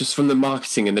 just from the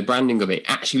marketing and the branding of it,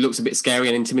 actually looks a bit scary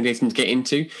and intimidating to get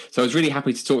into. So I was really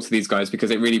happy to talk to these guys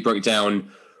because it really broke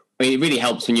down. I mean, it really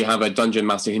helps when you have a dungeon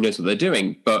master who knows what they're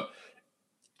doing, but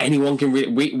anyone can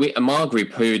we our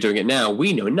group who are doing it now,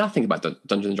 we know nothing about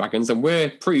Dungeons and Dragons, and we're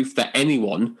proof that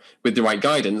anyone with the right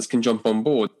guidance can jump on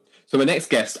board. So my next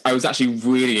guest, I was actually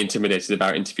really intimidated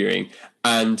about interviewing,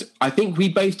 and I think we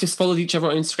both just followed each other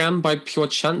on Instagram by pure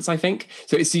chance, I think.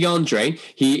 So it's DeAndre.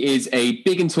 He is a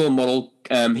big and tall model.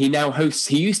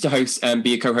 He used to host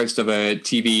be a co-host of a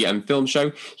TV and film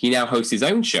show. He now hosts his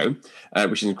own show,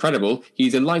 which is incredible.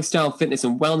 He's a lifestyle fitness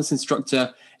and wellness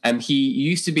instructor. He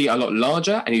used to be a lot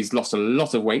larger, and he's lost a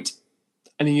lot of weight.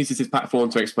 And he uses his platform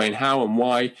to explain how and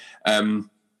why, and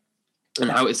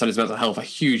how it's done his mental health a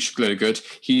huge load of good.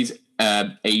 He's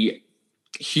a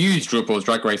huge RuPaul's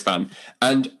Drag Race fan,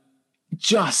 and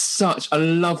just such a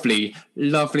lovely,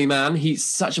 lovely man. He's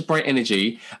such a bright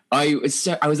energy.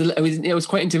 It was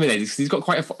quite intimidating because he's got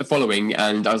quite a following,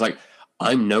 and I was like,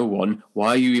 I'm no one. Why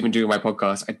are you even doing my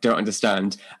podcast? I don't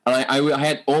understand. And I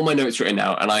had all my notes written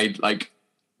out, and I like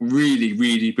really,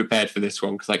 really prepared for this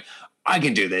one because like I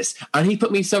can do this, and he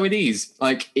put me so at ease.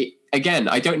 Like again,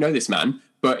 I don't know this man,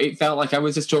 but it felt like I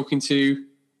was just talking to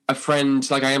a friend,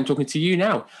 like I am talking to you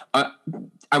now.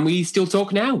 And we still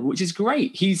talk now, which is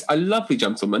great. He's a lovely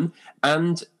gentleman,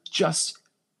 and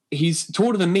he's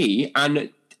taller than me and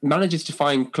manages to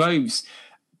find clothes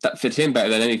that fit him better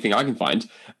than anything I can find.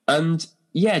 And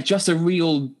yeah, just a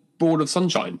real ball of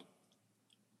sunshine.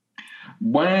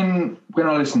 When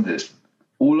I listened to this,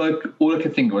 all I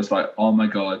could think of was like, oh my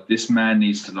God, this man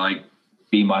needs to like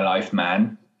be my life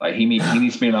man. Like he needs to be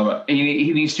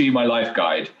he needs to be my life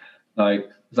guide. Like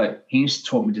it's like he needs to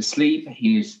taught me to sleep.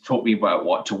 He needs to taught me about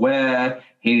what to wear.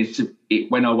 He needs to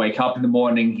when I wake up in the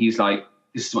morning, he's like,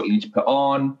 this is what you need to put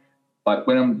on. Like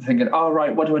when I'm thinking, oh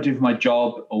right, what do I do for my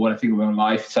job, or when I think about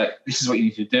my life, it's like this is what you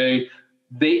need to do.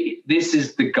 This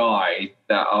is the guy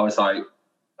that I was like,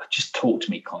 just talk to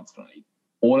me constantly.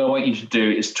 All I want you to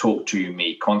do is talk to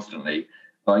me constantly.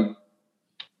 Like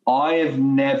I have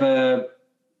never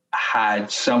had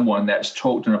someone that's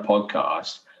talked on a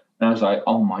podcast and I was like,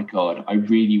 oh my God, I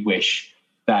really wish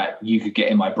that you could get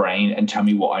in my brain and tell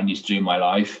me what I need to do in my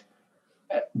life.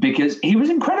 Because he was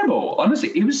incredible.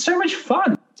 Honestly, it was so much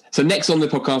fun. So next on the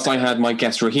podcast, I had my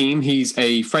guest Raheem. He's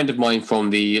a friend of mine from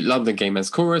the London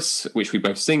Gamers Chorus, which we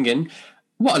both sing in.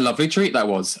 What a lovely treat that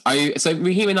was. So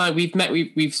Raheem and I,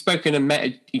 we've spoken and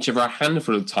met each other a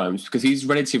handful of times because he's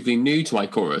relatively new to my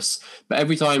chorus. But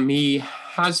every time he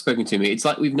has spoken to me, it's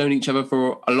like we've known each other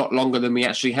for a lot longer than we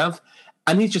actually have.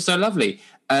 And he's just so lovely.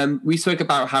 We spoke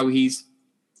about how he's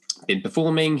been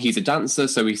performing. He's a dancer.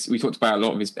 So we talked about a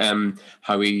lot of his,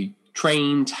 how he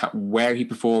trained, where he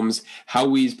performs,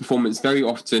 how his performance very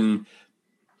often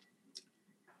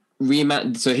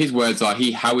so his words are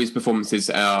how his performances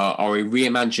are a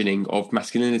reimagining of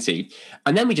masculinity.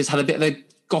 And then we just had a bit of a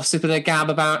gossip and a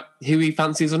gab about who he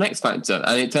fancies on X Factor,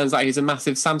 and it turns out he's a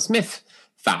massive Sam Smith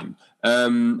fan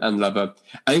and lover.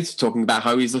 And he's talking about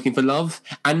how he's looking for love,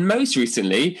 and most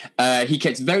recently he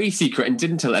kept very secret and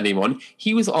didn't tell anyone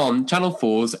he was on Channel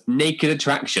 4's Naked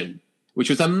Attraction, which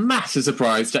was a massive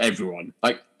surprise to everyone.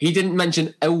 Like, he didn't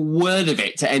mention a word of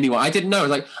it to anyone. I didn't know. I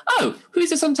was like, oh, who's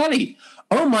this on telly?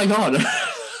 Oh my God.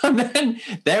 And then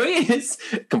there he is,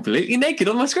 completely naked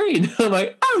on my screen. I'm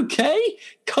like, okay,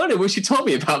 kind of wish you told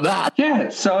me about that. Yeah,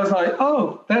 so I was like,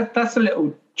 oh, that's a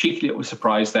little cheeky little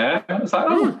surprise there. I was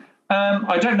like,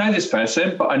 I don't know this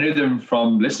person, but I knew them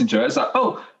from listening to it. It's like,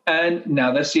 oh, and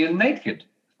now they're seeing naked.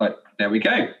 Like, there we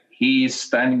go. He's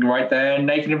standing right there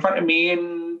naked in front of me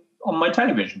on my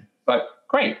television. Like,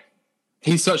 great.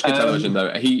 He's such good television,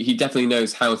 though. He definitely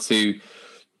knows how to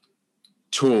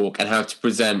talk and how to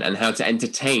present and how to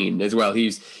entertain as well.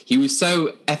 He was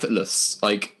so effortless,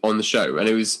 like, on the show, and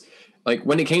it was like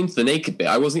when it came to the naked bit,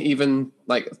 I wasn't even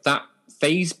like that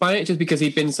phased by it, just because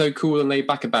he'd been so cool and laid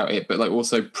back about it, but like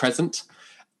also present.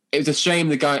 it was a shame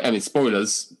the guy, I mean,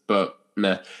 spoilers, but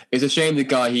nah. It's a shame the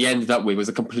guy he ended up with was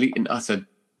a complete and utter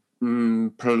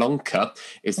plonker,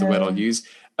 is the word I'll use.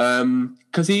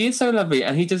 Because he is so lovely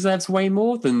and he deserves way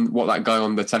more than what that guy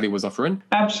on the telly was offering.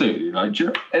 Absolutely. Like,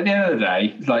 at the end of the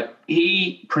day, like,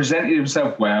 he presented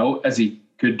himself well as he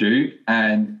could do,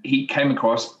 and he came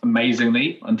across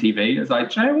amazingly on TV. It's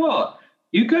like, do you know what?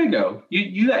 You go, girl.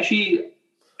 You actually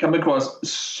come across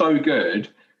so good.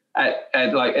 At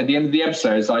the end of the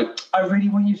episode, it's like, I really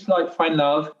want you to like find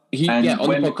love. On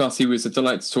the podcast, he was a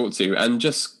delight to talk to, and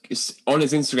just on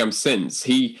his Instagram since,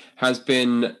 he has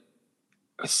been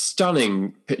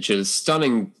stunning pictures,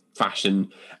 stunning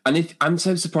fashion, and I'm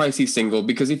so surprised he's single,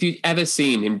 because if you've ever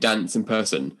seen him dance in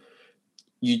person,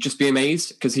 you'd just be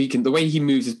amazed, because the way he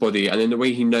moves his body and then the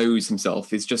way he knows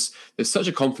himself is just, there's such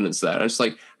a confidence there. And it's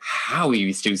like, how are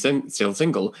you still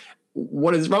single?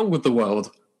 What is wrong with the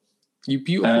world? You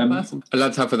beautiful person. I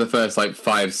loved how for the first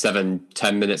 5, 7,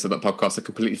 10 minutes of that podcast, I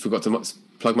completely forgot to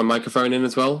plug my microphone in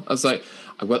as well. I was like,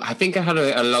 I think I had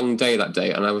a long day that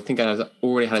day, and I think I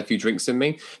already had a few drinks in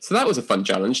me. So that was a fun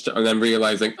challenge. And then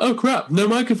realizing, oh crap, no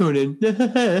microphone in.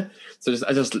 So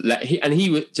I just let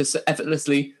he just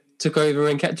effortlessly took over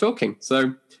and kept talking.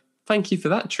 So thank you for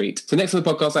that treat. So next on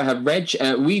the podcast, I have Reg.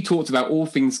 We talked about all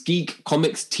things geek,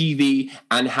 comics, TV,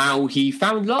 and how he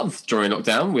found love during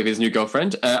lockdown with his new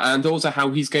girlfriend, and also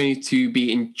how he's going to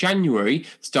be in January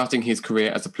starting his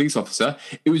career as a police officer.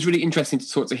 It was really interesting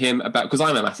to talk to him about, because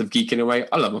I'm a massive geek in a way.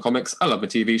 I love my comics. I love my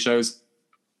TV shows.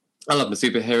 I love my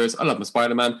superheroes. I love my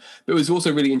Spider-Man. But it was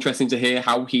also really interesting to hear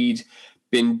how he'd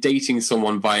been dating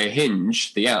someone via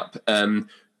Hinge, the app,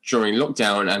 during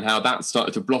lockdown, and how that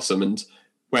started to blossom and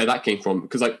where that came from.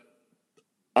 Because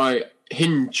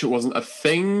Hinge wasn't a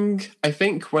thing, I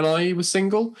think, when I was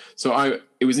single. So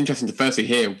it was interesting to firstly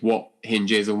hear what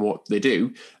Hinge is and what they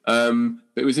do. But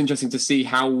it was interesting to see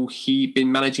how he'd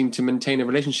been managing to maintain a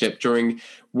relationship during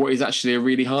what is actually a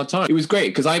really hard time. It was great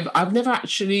because I've never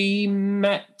actually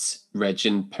met Reg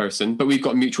in person, but we've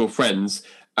got mutual friends.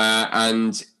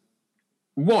 And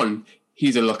one,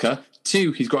 he's a looker.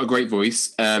 Two, he's got a great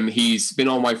voice. He's been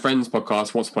on my friend's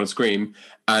podcast, Once Upon a Scream,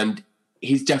 and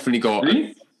he's definitely got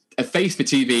a face for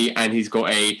TV, and he's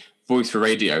got a voice for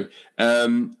radio.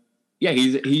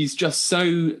 He's just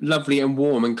so lovely and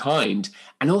warm and kind,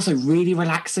 and also really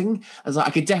relaxing.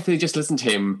 I could definitely just listen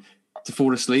to him to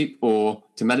fall asleep or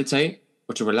to meditate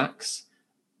or to relax.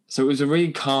 So it was a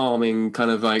really calming kind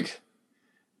of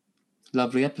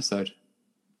lovely episode.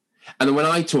 And then when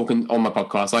I talk on my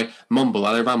podcast, I mumble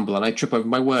and I ramble and I trip over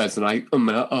my words and I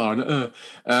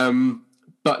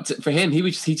but for him, he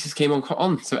just came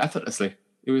on so effortlessly.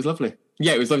 It was lovely.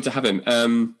 Yeah, it was lovely to have him.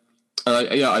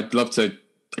 I'd love to.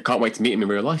 I can't wait to meet him in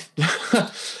real life.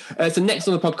 So next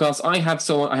on the podcast, I had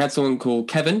someone called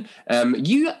Kevin.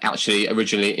 You actually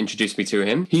originally introduced me to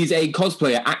him. He's a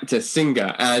cosplayer, actor,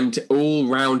 singer, and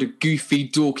all-round goofy,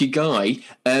 dorky guy.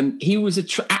 He was an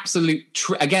absolute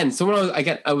again, someone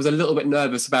I was a little bit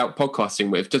nervous about podcasting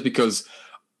with, just because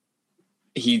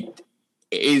he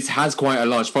has quite a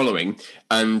large following,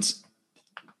 and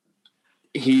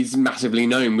he's massively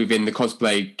known within the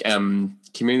cosplay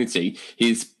community.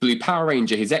 His Blue Power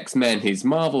Ranger, his X-Men, his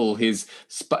Marvel, his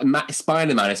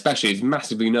Spider-Man especially is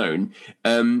massively known.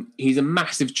 He's a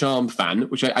massive Charmed fan,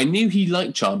 which I knew he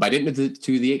liked Charmed, but I didn't know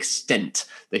to the extent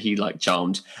that he liked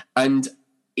Charmed. And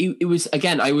it was,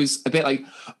 again, I was a bit like,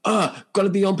 got to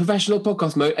be on professional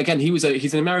podcast mode. Again, he's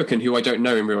an American who I don't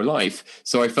know in real life,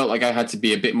 so I felt like I had to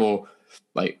be a bit more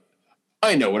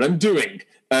I know what I'm doing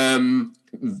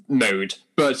mode.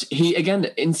 But he, again,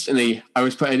 instantly I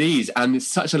was put at ease, and it's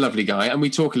such a lovely guy, and we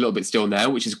talk a little bit still now,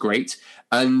 which is great.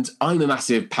 And I'm a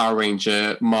massive Power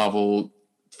Ranger Marvel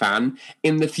fan.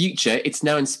 In the future, it's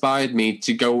now inspired me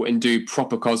to go and do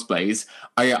proper cosplays.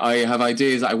 I have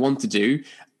ideas that I want to do.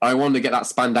 I want to get that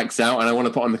spandex out, and I want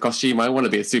to put on the costume. I want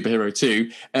to be a superhero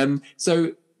too.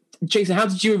 So Jason, how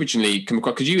did you originally come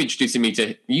across? Because you introduced me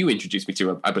to,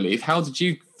 I believe. How did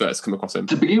you first come across him?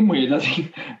 To begin with,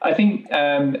 I think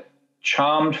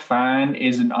Charmed fan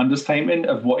is an understatement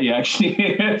of what he actually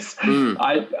is.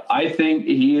 I think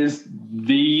he is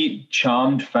the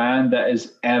Charmed fan that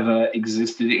has ever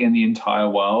existed in the entire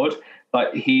world.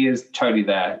 He is totally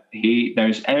there. He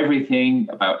knows everything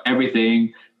about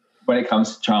everything when it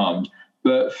comes to Charmed.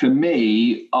 But for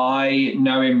me, I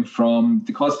know him from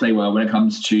the cosplay world when it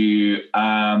comes to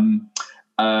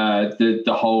the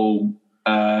whole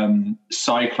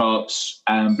Cyclops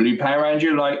and Blue Power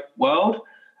Ranger world.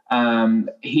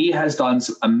 He has done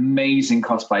some amazing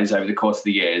cosplays over the course of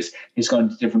the years. He's gone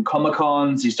to different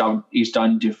Comic-Cons. He's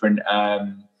done different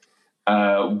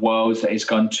worlds that he's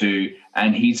gone to,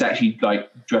 and he's actually like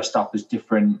dressed up as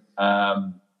different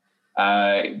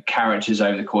characters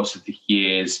over the course of the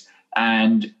years,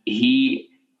 and he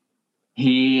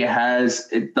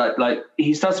has like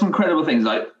he's done some incredible things.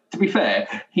 Like, to be fair,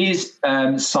 his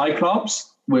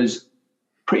Cyclops was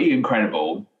pretty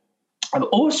incredible, and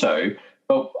also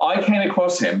I came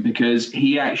across him because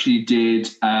he actually did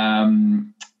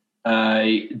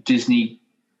Disney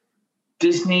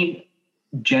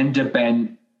gender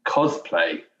bent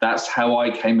cosplay. That's how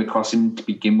I came across him to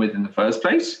begin with in the first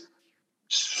place.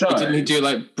 So didn't he do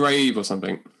like Brave or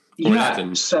something? Or yeah.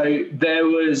 Aladdin? So there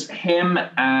was him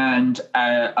and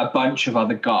a bunch of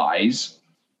other guys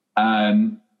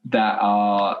that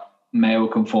are male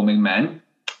conforming men,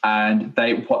 and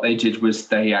what they did was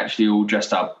they actually all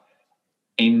dressed up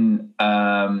in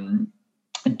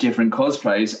different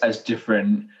cosplays as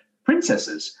different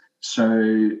princesses. So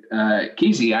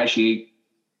Keezy actually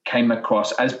came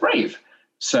across as Brave.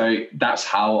 So that's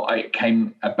how it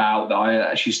came about that I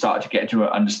actually started to get to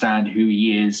understand who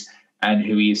he is and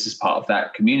who he is as part of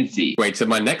that community. Wait, to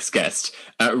my next guest,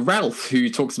 Ralph, who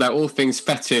talks about all things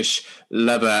fetish,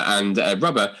 leather and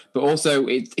rubber, but also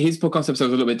his podcast episode was a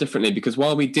little bit differently, because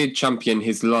while we did champion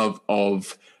his love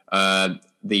of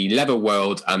the leather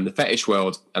world and the fetish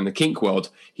world and the kink world,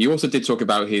 he also did talk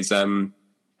about his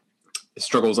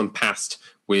struggles and past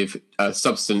with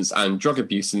substance and drug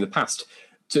abuse in the past.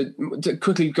 To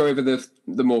quickly go over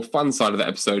the more fun side of the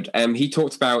episode, he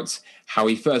talked about how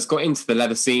he first got into the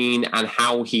leather scene and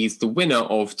how he's the winner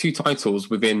of 2 titles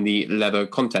within the leather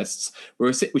contests,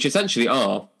 which essentially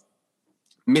are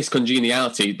Miss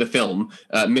Congeniality, the film,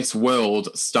 Miss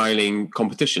World styling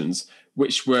competitions,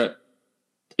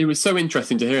 it was so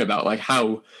interesting to hear about, like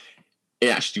how it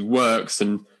actually works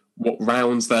and what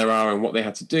rounds there are and what they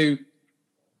had to do.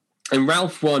 And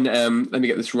Ralph won, let me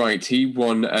get this right, he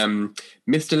won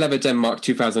Mr. Leather Denmark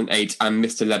 2008 and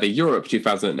Mr. Leather Europe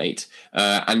 2008.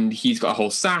 And he's got a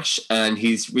whole sash and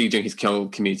he's really doing his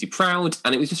community proud.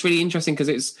 And it was just really interesting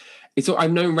because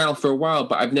I've known Ralph for a while,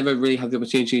 but I've never really had the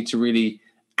opportunity to really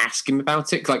ask him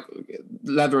about it. Like,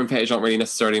 leather and fetish aren't really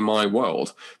necessarily my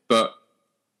world, but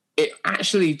it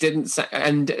actually didn't say,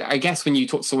 and I guess when you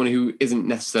talk to someone who isn't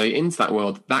necessarily into that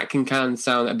world, that can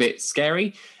sound a bit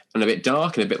scary and a bit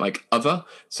dark and a bit like other.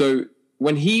 So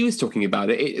when he was talking about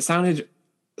it, it sounded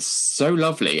so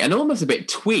lovely and almost a bit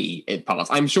twee in parts.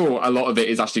 I'm sure a lot of it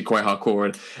is actually quite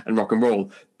hardcore and rock and roll,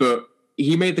 but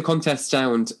he made the contest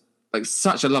sound like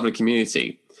such a lovely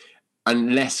community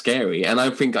and less scary. And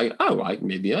I think,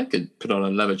 maybe I could put on a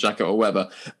leather jacket or whatever.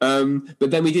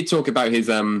 But then we did talk about his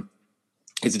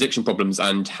addiction problems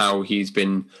and how he's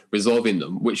been resolving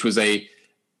them, which was a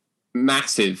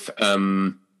massive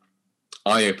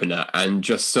eye-opener, and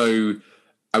just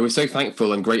I was so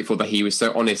thankful and grateful that he was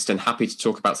so honest and happy to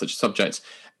talk about such a subject,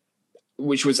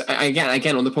 which was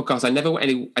again on the podcast. I never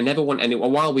want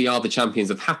anyone, while we are the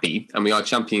champions of happy and we are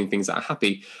championing things that are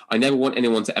happy, I never want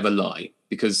anyone to ever lie,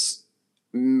 because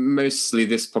mostly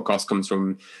this podcast comes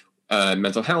from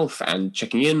mental health and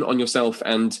checking in on yourself,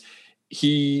 and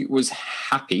he was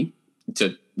happy,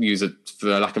 to use it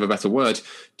for lack of a better word,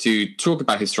 to talk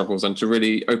about his struggles and to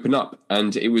really open up.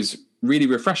 And it was really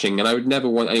refreshing. And I would never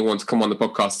want anyone to come on the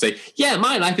podcast and say, yeah,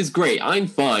 my life is great, I'm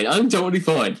fine, I'm totally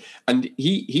fine. And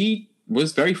he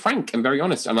was very frank and very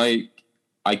honest. And I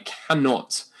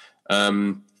cannot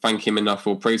thank him enough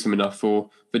or praise him enough for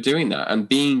doing that and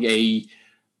being a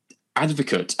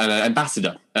advocate and an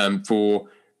ambassador for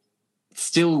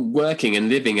still working and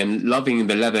living and loving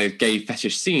the leather gay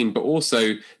fetish scene, but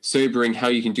also sobering how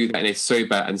you can do that in a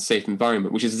sober and safe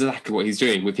environment, which is exactly what he's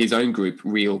doing with his own group,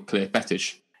 Real Clear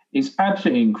Fetish. It's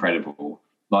absolutely incredible.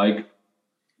 Like,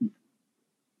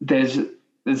 there's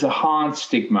a hard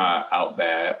stigma out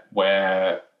there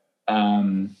where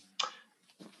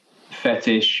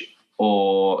fetish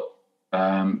or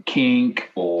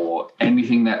kink or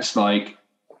anything that's like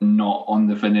not on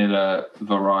the vanilla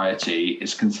variety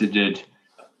is considered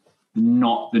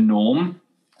not the norm.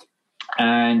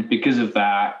 And because of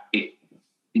that, it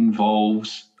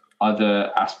involves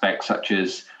other aspects such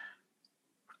as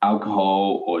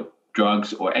alcohol or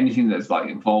drugs or anything that's like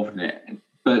involved in it.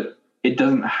 But it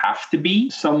doesn't have to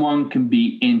be. Someone can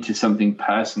be into something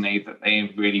personally that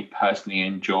they really personally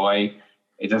enjoy.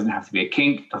 It doesn't have to be a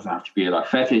kink. It doesn't have to be a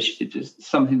fetish. It's just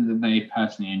something that they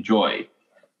personally enjoy.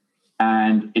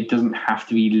 And it doesn't have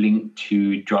to be linked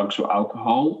to drugs or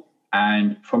alcohol.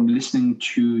 And from listening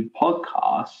to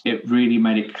podcasts, it really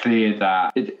made it clear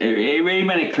that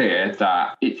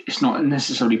it's not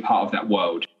necessarily part of that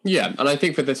world. Yeah, and I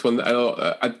think for this one,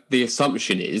 the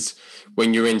assumption is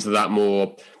when you're into that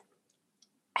more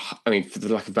I mean, for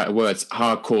the lack of better words,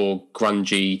 hardcore,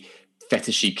 grungy,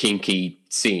 fetishy, kinky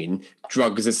scene,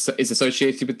 drugs is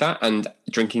associated with that, and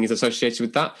drinking is associated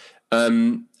with that.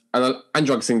 And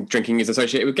drugs and drinking is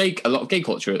associated with a lot of gay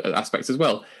culture aspects as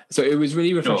well. So it was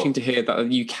really refreshing to hear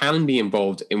that you can be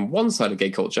involved in one side of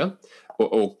gay culture,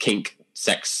 or kink,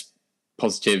 sex,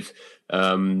 positive,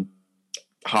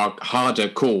 harder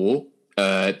core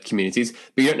communities,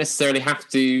 but you don't necessarily have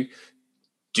to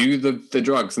do the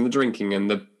drugs and the drinking and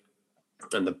the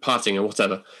partying and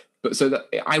whatever. But so that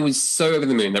I was so over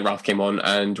the moon that Ralph came on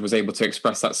and was able to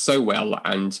express that so well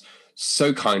and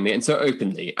so kindly and so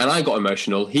openly. And I got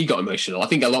emotional. He got emotional. I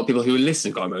think a lot of people who were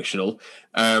listening got emotional.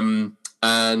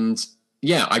 And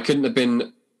yeah, I couldn't have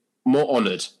been more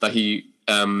honoured that he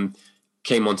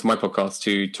came onto my podcast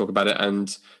to talk about it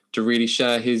and to really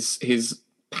share his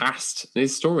past,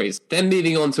 his stories. Then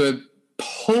moving on to a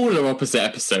polar opposite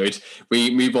episode,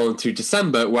 we move on to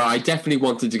December, where I definitely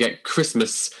wanted to get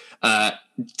Christmas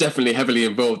definitely heavily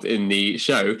involved in the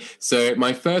show. So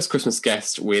my first Christmas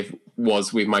guest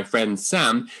was with my friend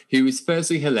Sam, who is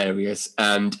firstly hilarious,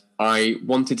 and I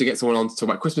wanted to get someone on to talk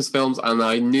about Christmas films, and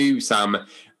I knew Sam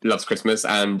loves Christmas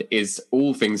and is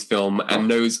all things film and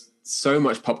knows so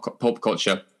much pop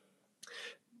culture.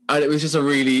 And it was just a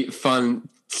really fun,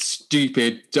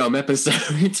 stupid, dumb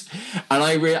episode. And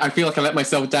I feel like I let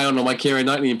myself down on my Keira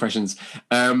Knightley impressions.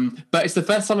 But it's the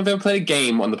first time I've ever played a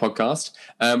game on the podcast.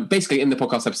 Basically, in the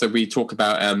podcast episode, we talk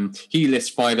about, he lists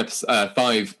five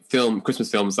Christmas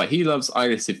films that he loves. I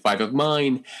listed 5 of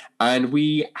mine. And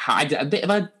we had a bit of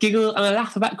a giggle and a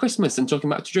laugh about Christmas and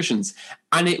talking about traditions.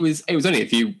 And it was only a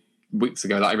few weeks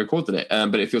ago that I recorded it,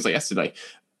 but it feels like yesterday.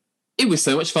 It was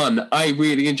so much fun. I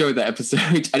really enjoyed that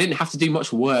episode. I didn't have to do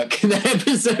much work in that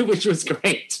episode, which was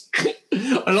great.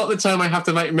 A lot of the time I have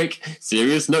to make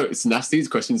serious notes and ask these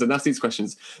questions.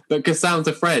 But because Sam's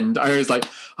a friend, I was like,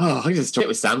 oh, I just talk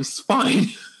with Sam. It's fine.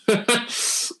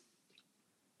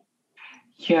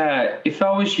 Yeah, if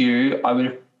I was you, I would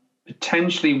have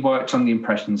potentially worked on the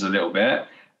impressions a little bit,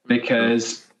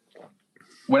 because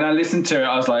when I listened to it,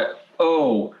 I was like,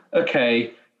 oh,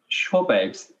 okay, sure,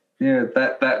 babes. Yeah,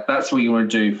 that's what you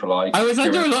want to do for like. I was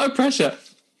under a lot of pressure.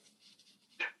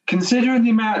 Considering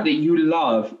the amount that you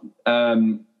love,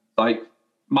 like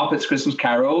Muppets Christmas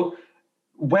Carol,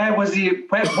 where was the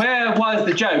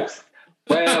jokes?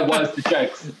 Where was the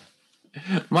jokes?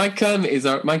 My Kermit is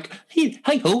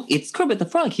hey ho, it's Kermit the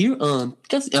Frog here.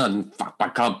 Fuck, I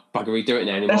can't buggery do it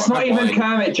now anymore. That's not even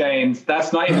Kermit, James.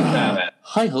 That's not even Kermit.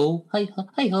 Hi ho, hi ho,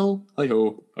 hi ho, hi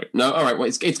ho. No, all right, well,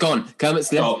 it's gone.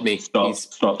 Kermit's left me. Stop.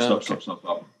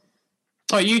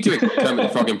 Oh, you do a Kermit the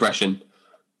Frog impression.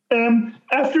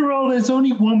 After all, there's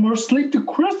only one more sleep to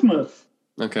Christmas.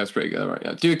 Okay, that's pretty good. All right,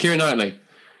 yeah. Do a Keira Knightley.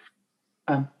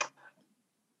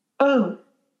 Oh,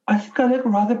 I think I look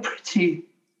rather pretty.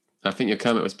 I think your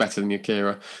Kermit was better than your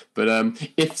Keira. But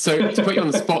if so, to put you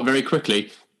on the spot very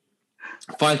quickly,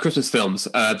 5 Christmas films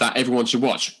that everyone should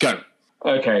watch. Go.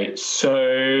 Okay,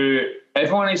 so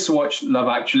everyone needs to watch Love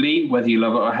Actually, whether you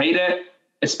love it or hate it,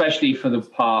 especially for the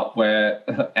part where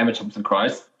Emma Thompson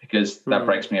cries, because that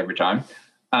breaks me every time.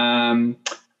 I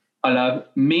love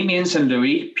Meet Me in St.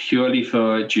 Louis, purely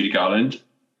for Judy Garland.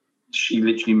 She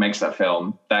literally makes that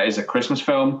film. That is a Christmas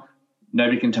film.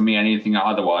 Nobody can tell me anything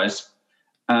otherwise.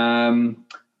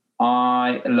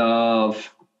 I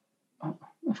love,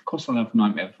 of course, I love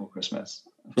Nightmare Before Christmas.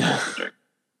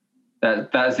 That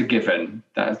is a given.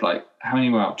 That is like, how many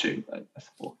we're up to? That's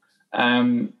 4.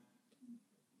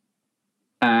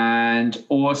 And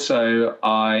also,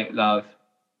 I love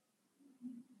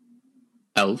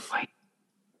Elf.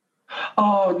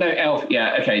 Oh no, Elf.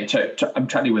 Yeah, okay. I'm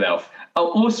totally with Elf.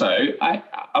 Oh, also, I've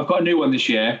got a new one this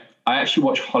year. I actually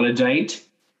watched Holiday,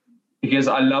 because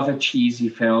I love a cheesy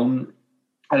film.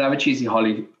 I love a cheesy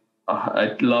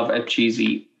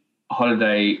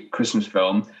holiday Christmas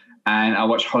film, and I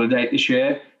watched Holiday this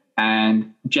year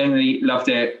and genuinely loved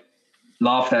it,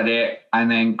 laughed at it, and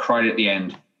then cried at the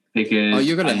end. Because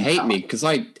you're gonna hate me because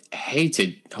I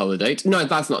hated Holiday. No,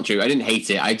 that's not true. I didn't hate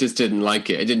it. I just didn't like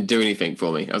it. It didn't do anything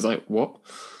for me. I was like, what?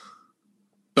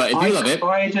 But if you love it,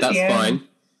 that's fine.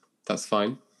 That's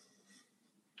fine.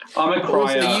 I'm a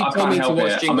crier. Also, you told me to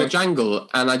watch Jingle Jangle,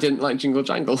 and I didn't like Jingle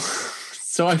Jangle.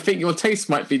 So I think your taste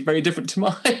might be very different to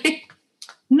mine.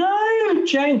 No,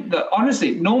 Jane.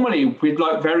 Honestly, normally we'd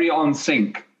like very on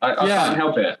sync. I can't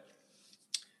help it.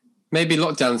 Maybe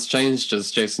lockdown's changed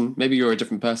us, Jason. Maybe you're a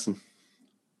different person.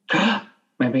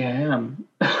 Maybe I am.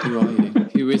 Who are you?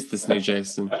 Who is this new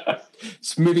Jason?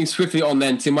 So moving swiftly on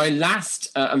then to my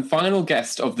last and final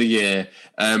guest of the year,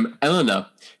 Eleanor,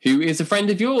 who is a friend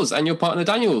of yours and your partner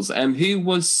Daniel's, who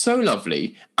was so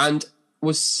lovely and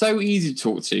was so easy to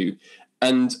talk to.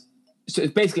 And so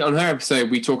basically on her episode,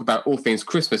 we talk about all things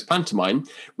Christmas pantomime,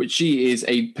 which she is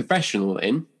a professional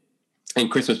in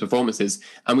Christmas performances.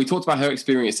 And we talked about her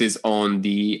experiences on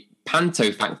the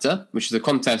Panto Factor, which is a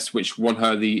contest which won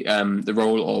her the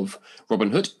role of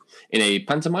Robin Hood in a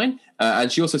pantomime.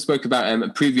 And she also spoke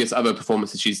about previous other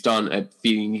performances she's done at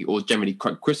feeling or generally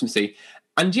quite Christmassy.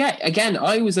 And yeah, again,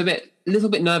 I was a little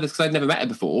bit nervous because I'd never met her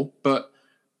before, but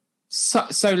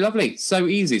so lovely, so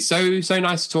easy, so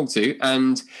nice to talk to.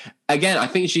 And again, I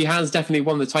think she has definitely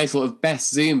won the title of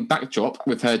Best Zoom Backdrop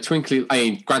with her twinkly, I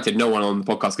mean, granted, no one on the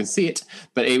podcast can see it,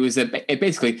 but it was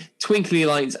basically twinkly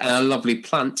lights and a lovely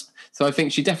plant. So I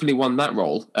think she definitely won that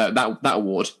role, that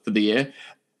award for the year.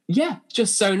 Yeah,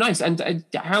 just so nice. And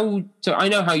so I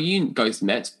know how you guys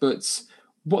met, but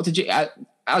what did you,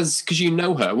 because you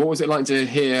know her, what was it like to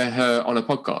hear her on a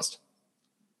podcast?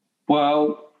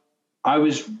 Well, I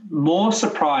was more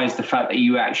surprised the fact that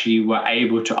you actually were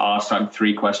able to ask like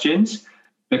 3 questions,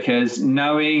 because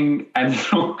knowing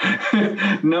Eleanor,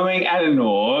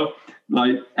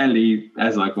 like Ellie,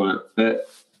 as I call it, that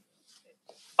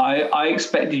I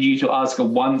expected you to ask a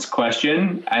once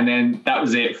question and then that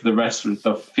was it for the rest of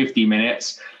the 50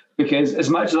 minutes. Because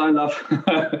as much as I love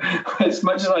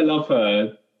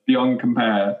her beyond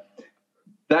compare,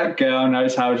 that girl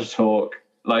knows how to talk.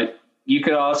 Like, you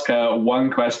could ask her one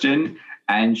question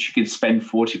and she could spend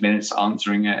 40 minutes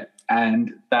answering it.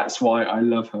 And that's why I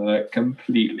love her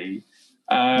completely.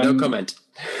 No comment.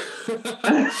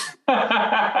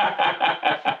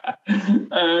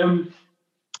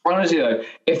 Honestly, though,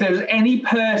 if there was any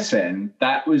person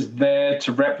that was there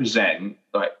to represent,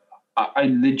 like, I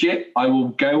will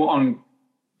go on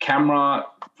camera,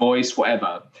 voice,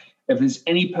 whatever. If there's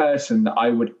any person that I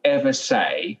would ever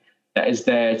say that is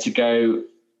there to go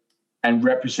and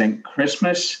represent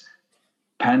Christmas,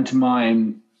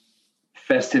 pantomime,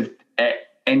 festive,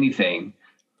 anything,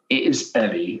 it is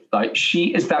Ellie. Like,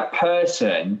 she is that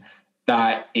person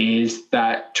that is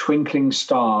that twinkling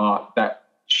star that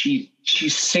she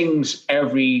sings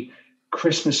every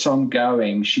Christmas song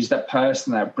going. She's that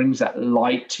person that brings that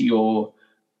light to your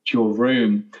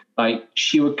room. Like,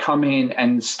 she would come in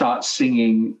and start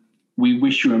singing "We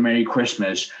Wish You a Merry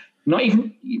Christmas." Not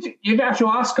even, you don't have to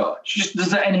ask her. She just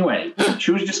does it anyway.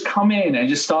 She would just come in and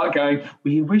just start going,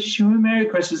 "We wish you a Merry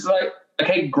Christmas." Like,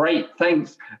 okay, great,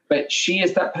 thanks. But she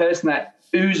is that person that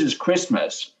oozes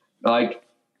Christmas. Like,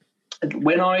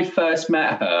 when I first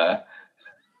met her,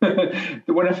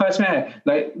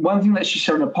 like, one thing that she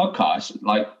said on a podcast,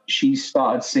 like, she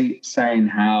started saying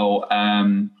how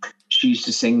she used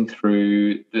to sing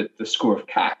through the score of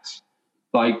Cats.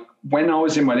 Like, when I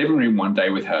was in my living room one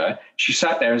day with her, she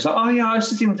sat there and was like, "Oh yeah, I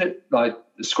was listening to like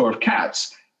the score of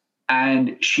Cats."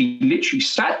 And she literally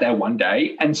sat there one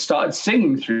day and started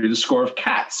singing through the score of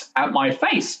Cats at my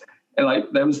face. And,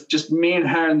 like, there was just me and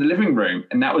her in the living room,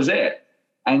 and that was it.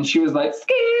 And she was like,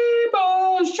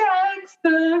 "Skibble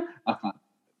Shakespeare." I can't.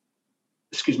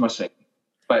 Excuse my singing.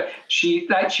 But she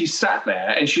sat there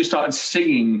and she started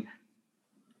singing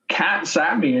Cats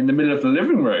at me in the middle of the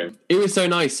living room. It was so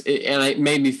nice, and it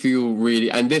made me feel really.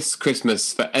 And this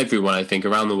Christmas for everyone, I think,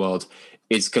 around the world,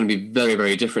 is going to be very,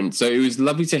 very different. So it was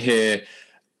lovely to hear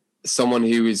someone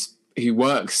who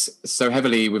works so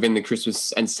heavily within the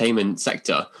Christmas entertainment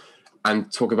sector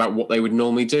and talk about what they would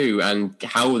normally do and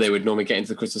how they would normally get into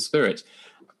the Christmas spirit.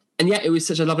 And yeah, it was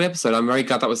such a lovely episode. I'm very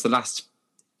glad that was the last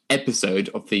episode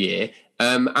of the year.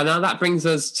 And now that brings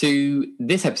us to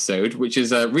this episode, which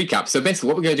is a recap. So basically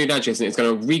what we're going to do now, Jason, is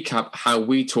going to recap how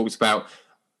we talked about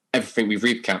everything we've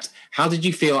recapped. How did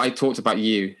you feel I talked about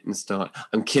you in the start?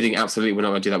 I'm kidding. Absolutely, we're not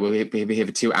going to do that. We'll be here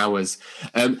for 2 hours.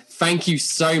 Thank you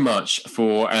so much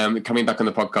for coming back on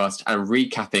the podcast and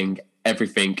recapping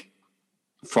everything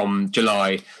from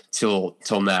July till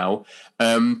now.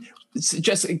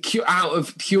 Just out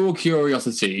of pure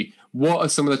curiosity, what are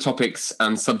some of the topics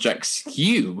and subjects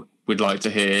you would like to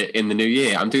hear in the new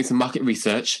year? I'm doing some market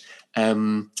research.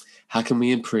 How can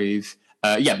we improve?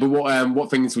 But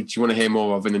what things would you want to hear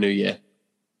more of in the new year?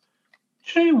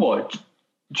 Do you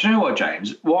know what,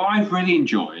 James? What I've really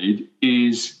enjoyed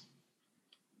is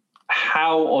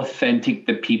how authentic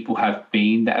the people have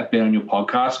been that have been on your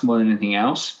podcast more than anything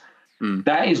else.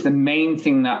 That is the main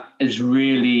thing that has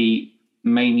really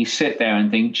made me sit there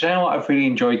and think, do you know what? I've really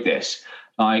enjoyed this.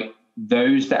 Like,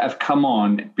 those that have come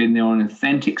on, been their own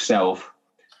authentic self.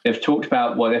 They've talked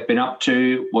about what they've been up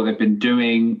to, what they've been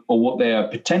doing, or what they are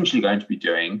potentially going to be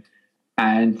doing.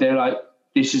 And they're like,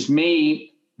 this is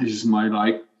me. This is my,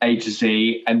 like, A to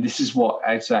Z. And this is what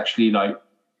is actually, like,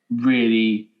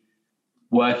 really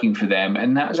working for them.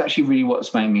 And that was actually really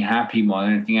what's made me happy more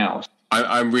than anything else.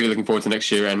 I'm really looking forward to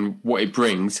next year and what it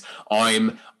brings.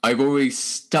 I've already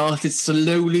started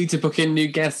slowly to book in new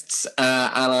guests,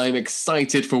 and I'm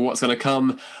excited for what's going to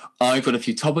come. I've got a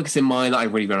few topics in mind that I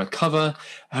really want to cover.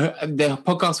 The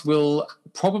podcast will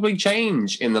probably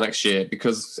change in the next year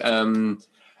because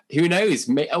who knows?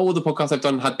 All the podcasts I've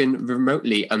done have been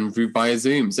remotely and via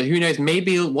Zoom. So who knows?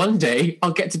 Maybe one day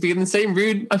I'll get to be in the same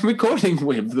room I'm recording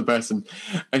with the person.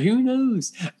 Who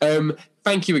knows?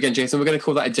 Thank you again, Jason. We're going to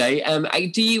call that a day.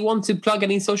 Do you want to plug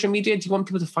any social media? Do you want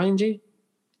people to find you?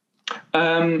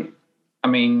 I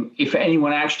mean, if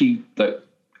anyone actually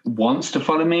wants to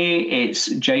follow me, it's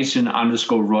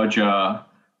Jason_Rodger,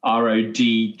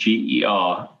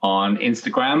 RODGER on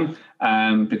Instagram,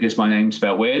 because my name's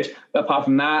spelled weird. But apart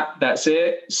from that, that's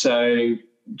it. So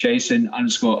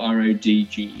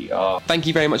Jason_RODGER. Thank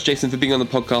you very much, Jason, for being on the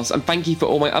podcast, and thank you for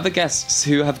all my other guests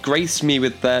who have graced me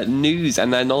with their news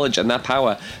and their knowledge and their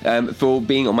power, for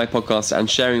being on my podcast and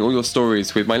sharing all your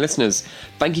stories with my listeners.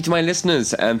 Thank you to my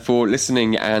listeners for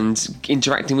listening and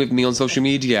interacting with me on social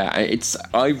media.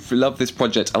 I've loved this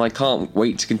project and I can't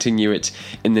wait to continue it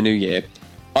in the new year.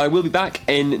 I will be back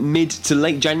in mid to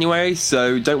late January,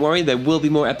 so don't worry, there will be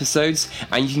more episodes,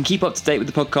 and you can keep up to date with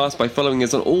the podcast by following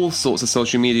us on all sorts of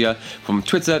social media, from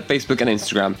Twitter, Facebook and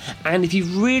Instagram. And if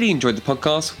you've really enjoyed the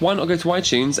podcast, why not go to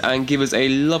iTunes and give us a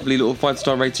lovely little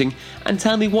 5-star rating and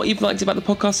tell me what you've liked about the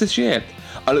podcast this year.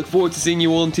 I look forward to seeing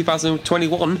you all in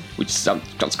 2021, which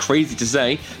sounds crazy to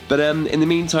say, but in the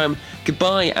meantime,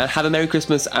 goodbye and have a Merry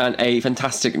Christmas and a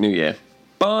fantastic New Year.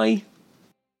 Bye!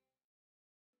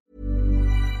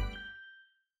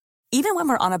 Even when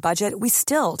we're on a budget, we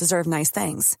still deserve nice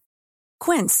things.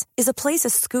 Quince is a place to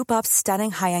scoop up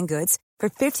stunning high-end goods for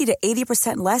 50 to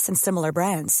 80% less than similar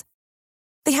brands.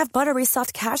 They have buttery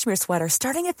soft cashmere sweaters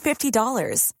starting at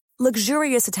 $50,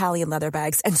 luxurious Italian leather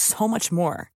bags, and so much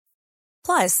more.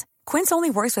 Plus, Quince only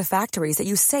works with factories that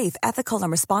use safe, ethical, and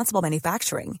responsible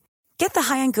manufacturing. Get the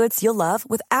high-end goods you'll love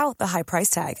without the high price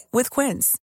tag with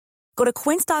Quince. Go to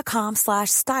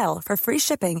quince.com/style for free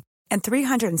shipping and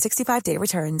 365-day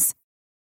returns.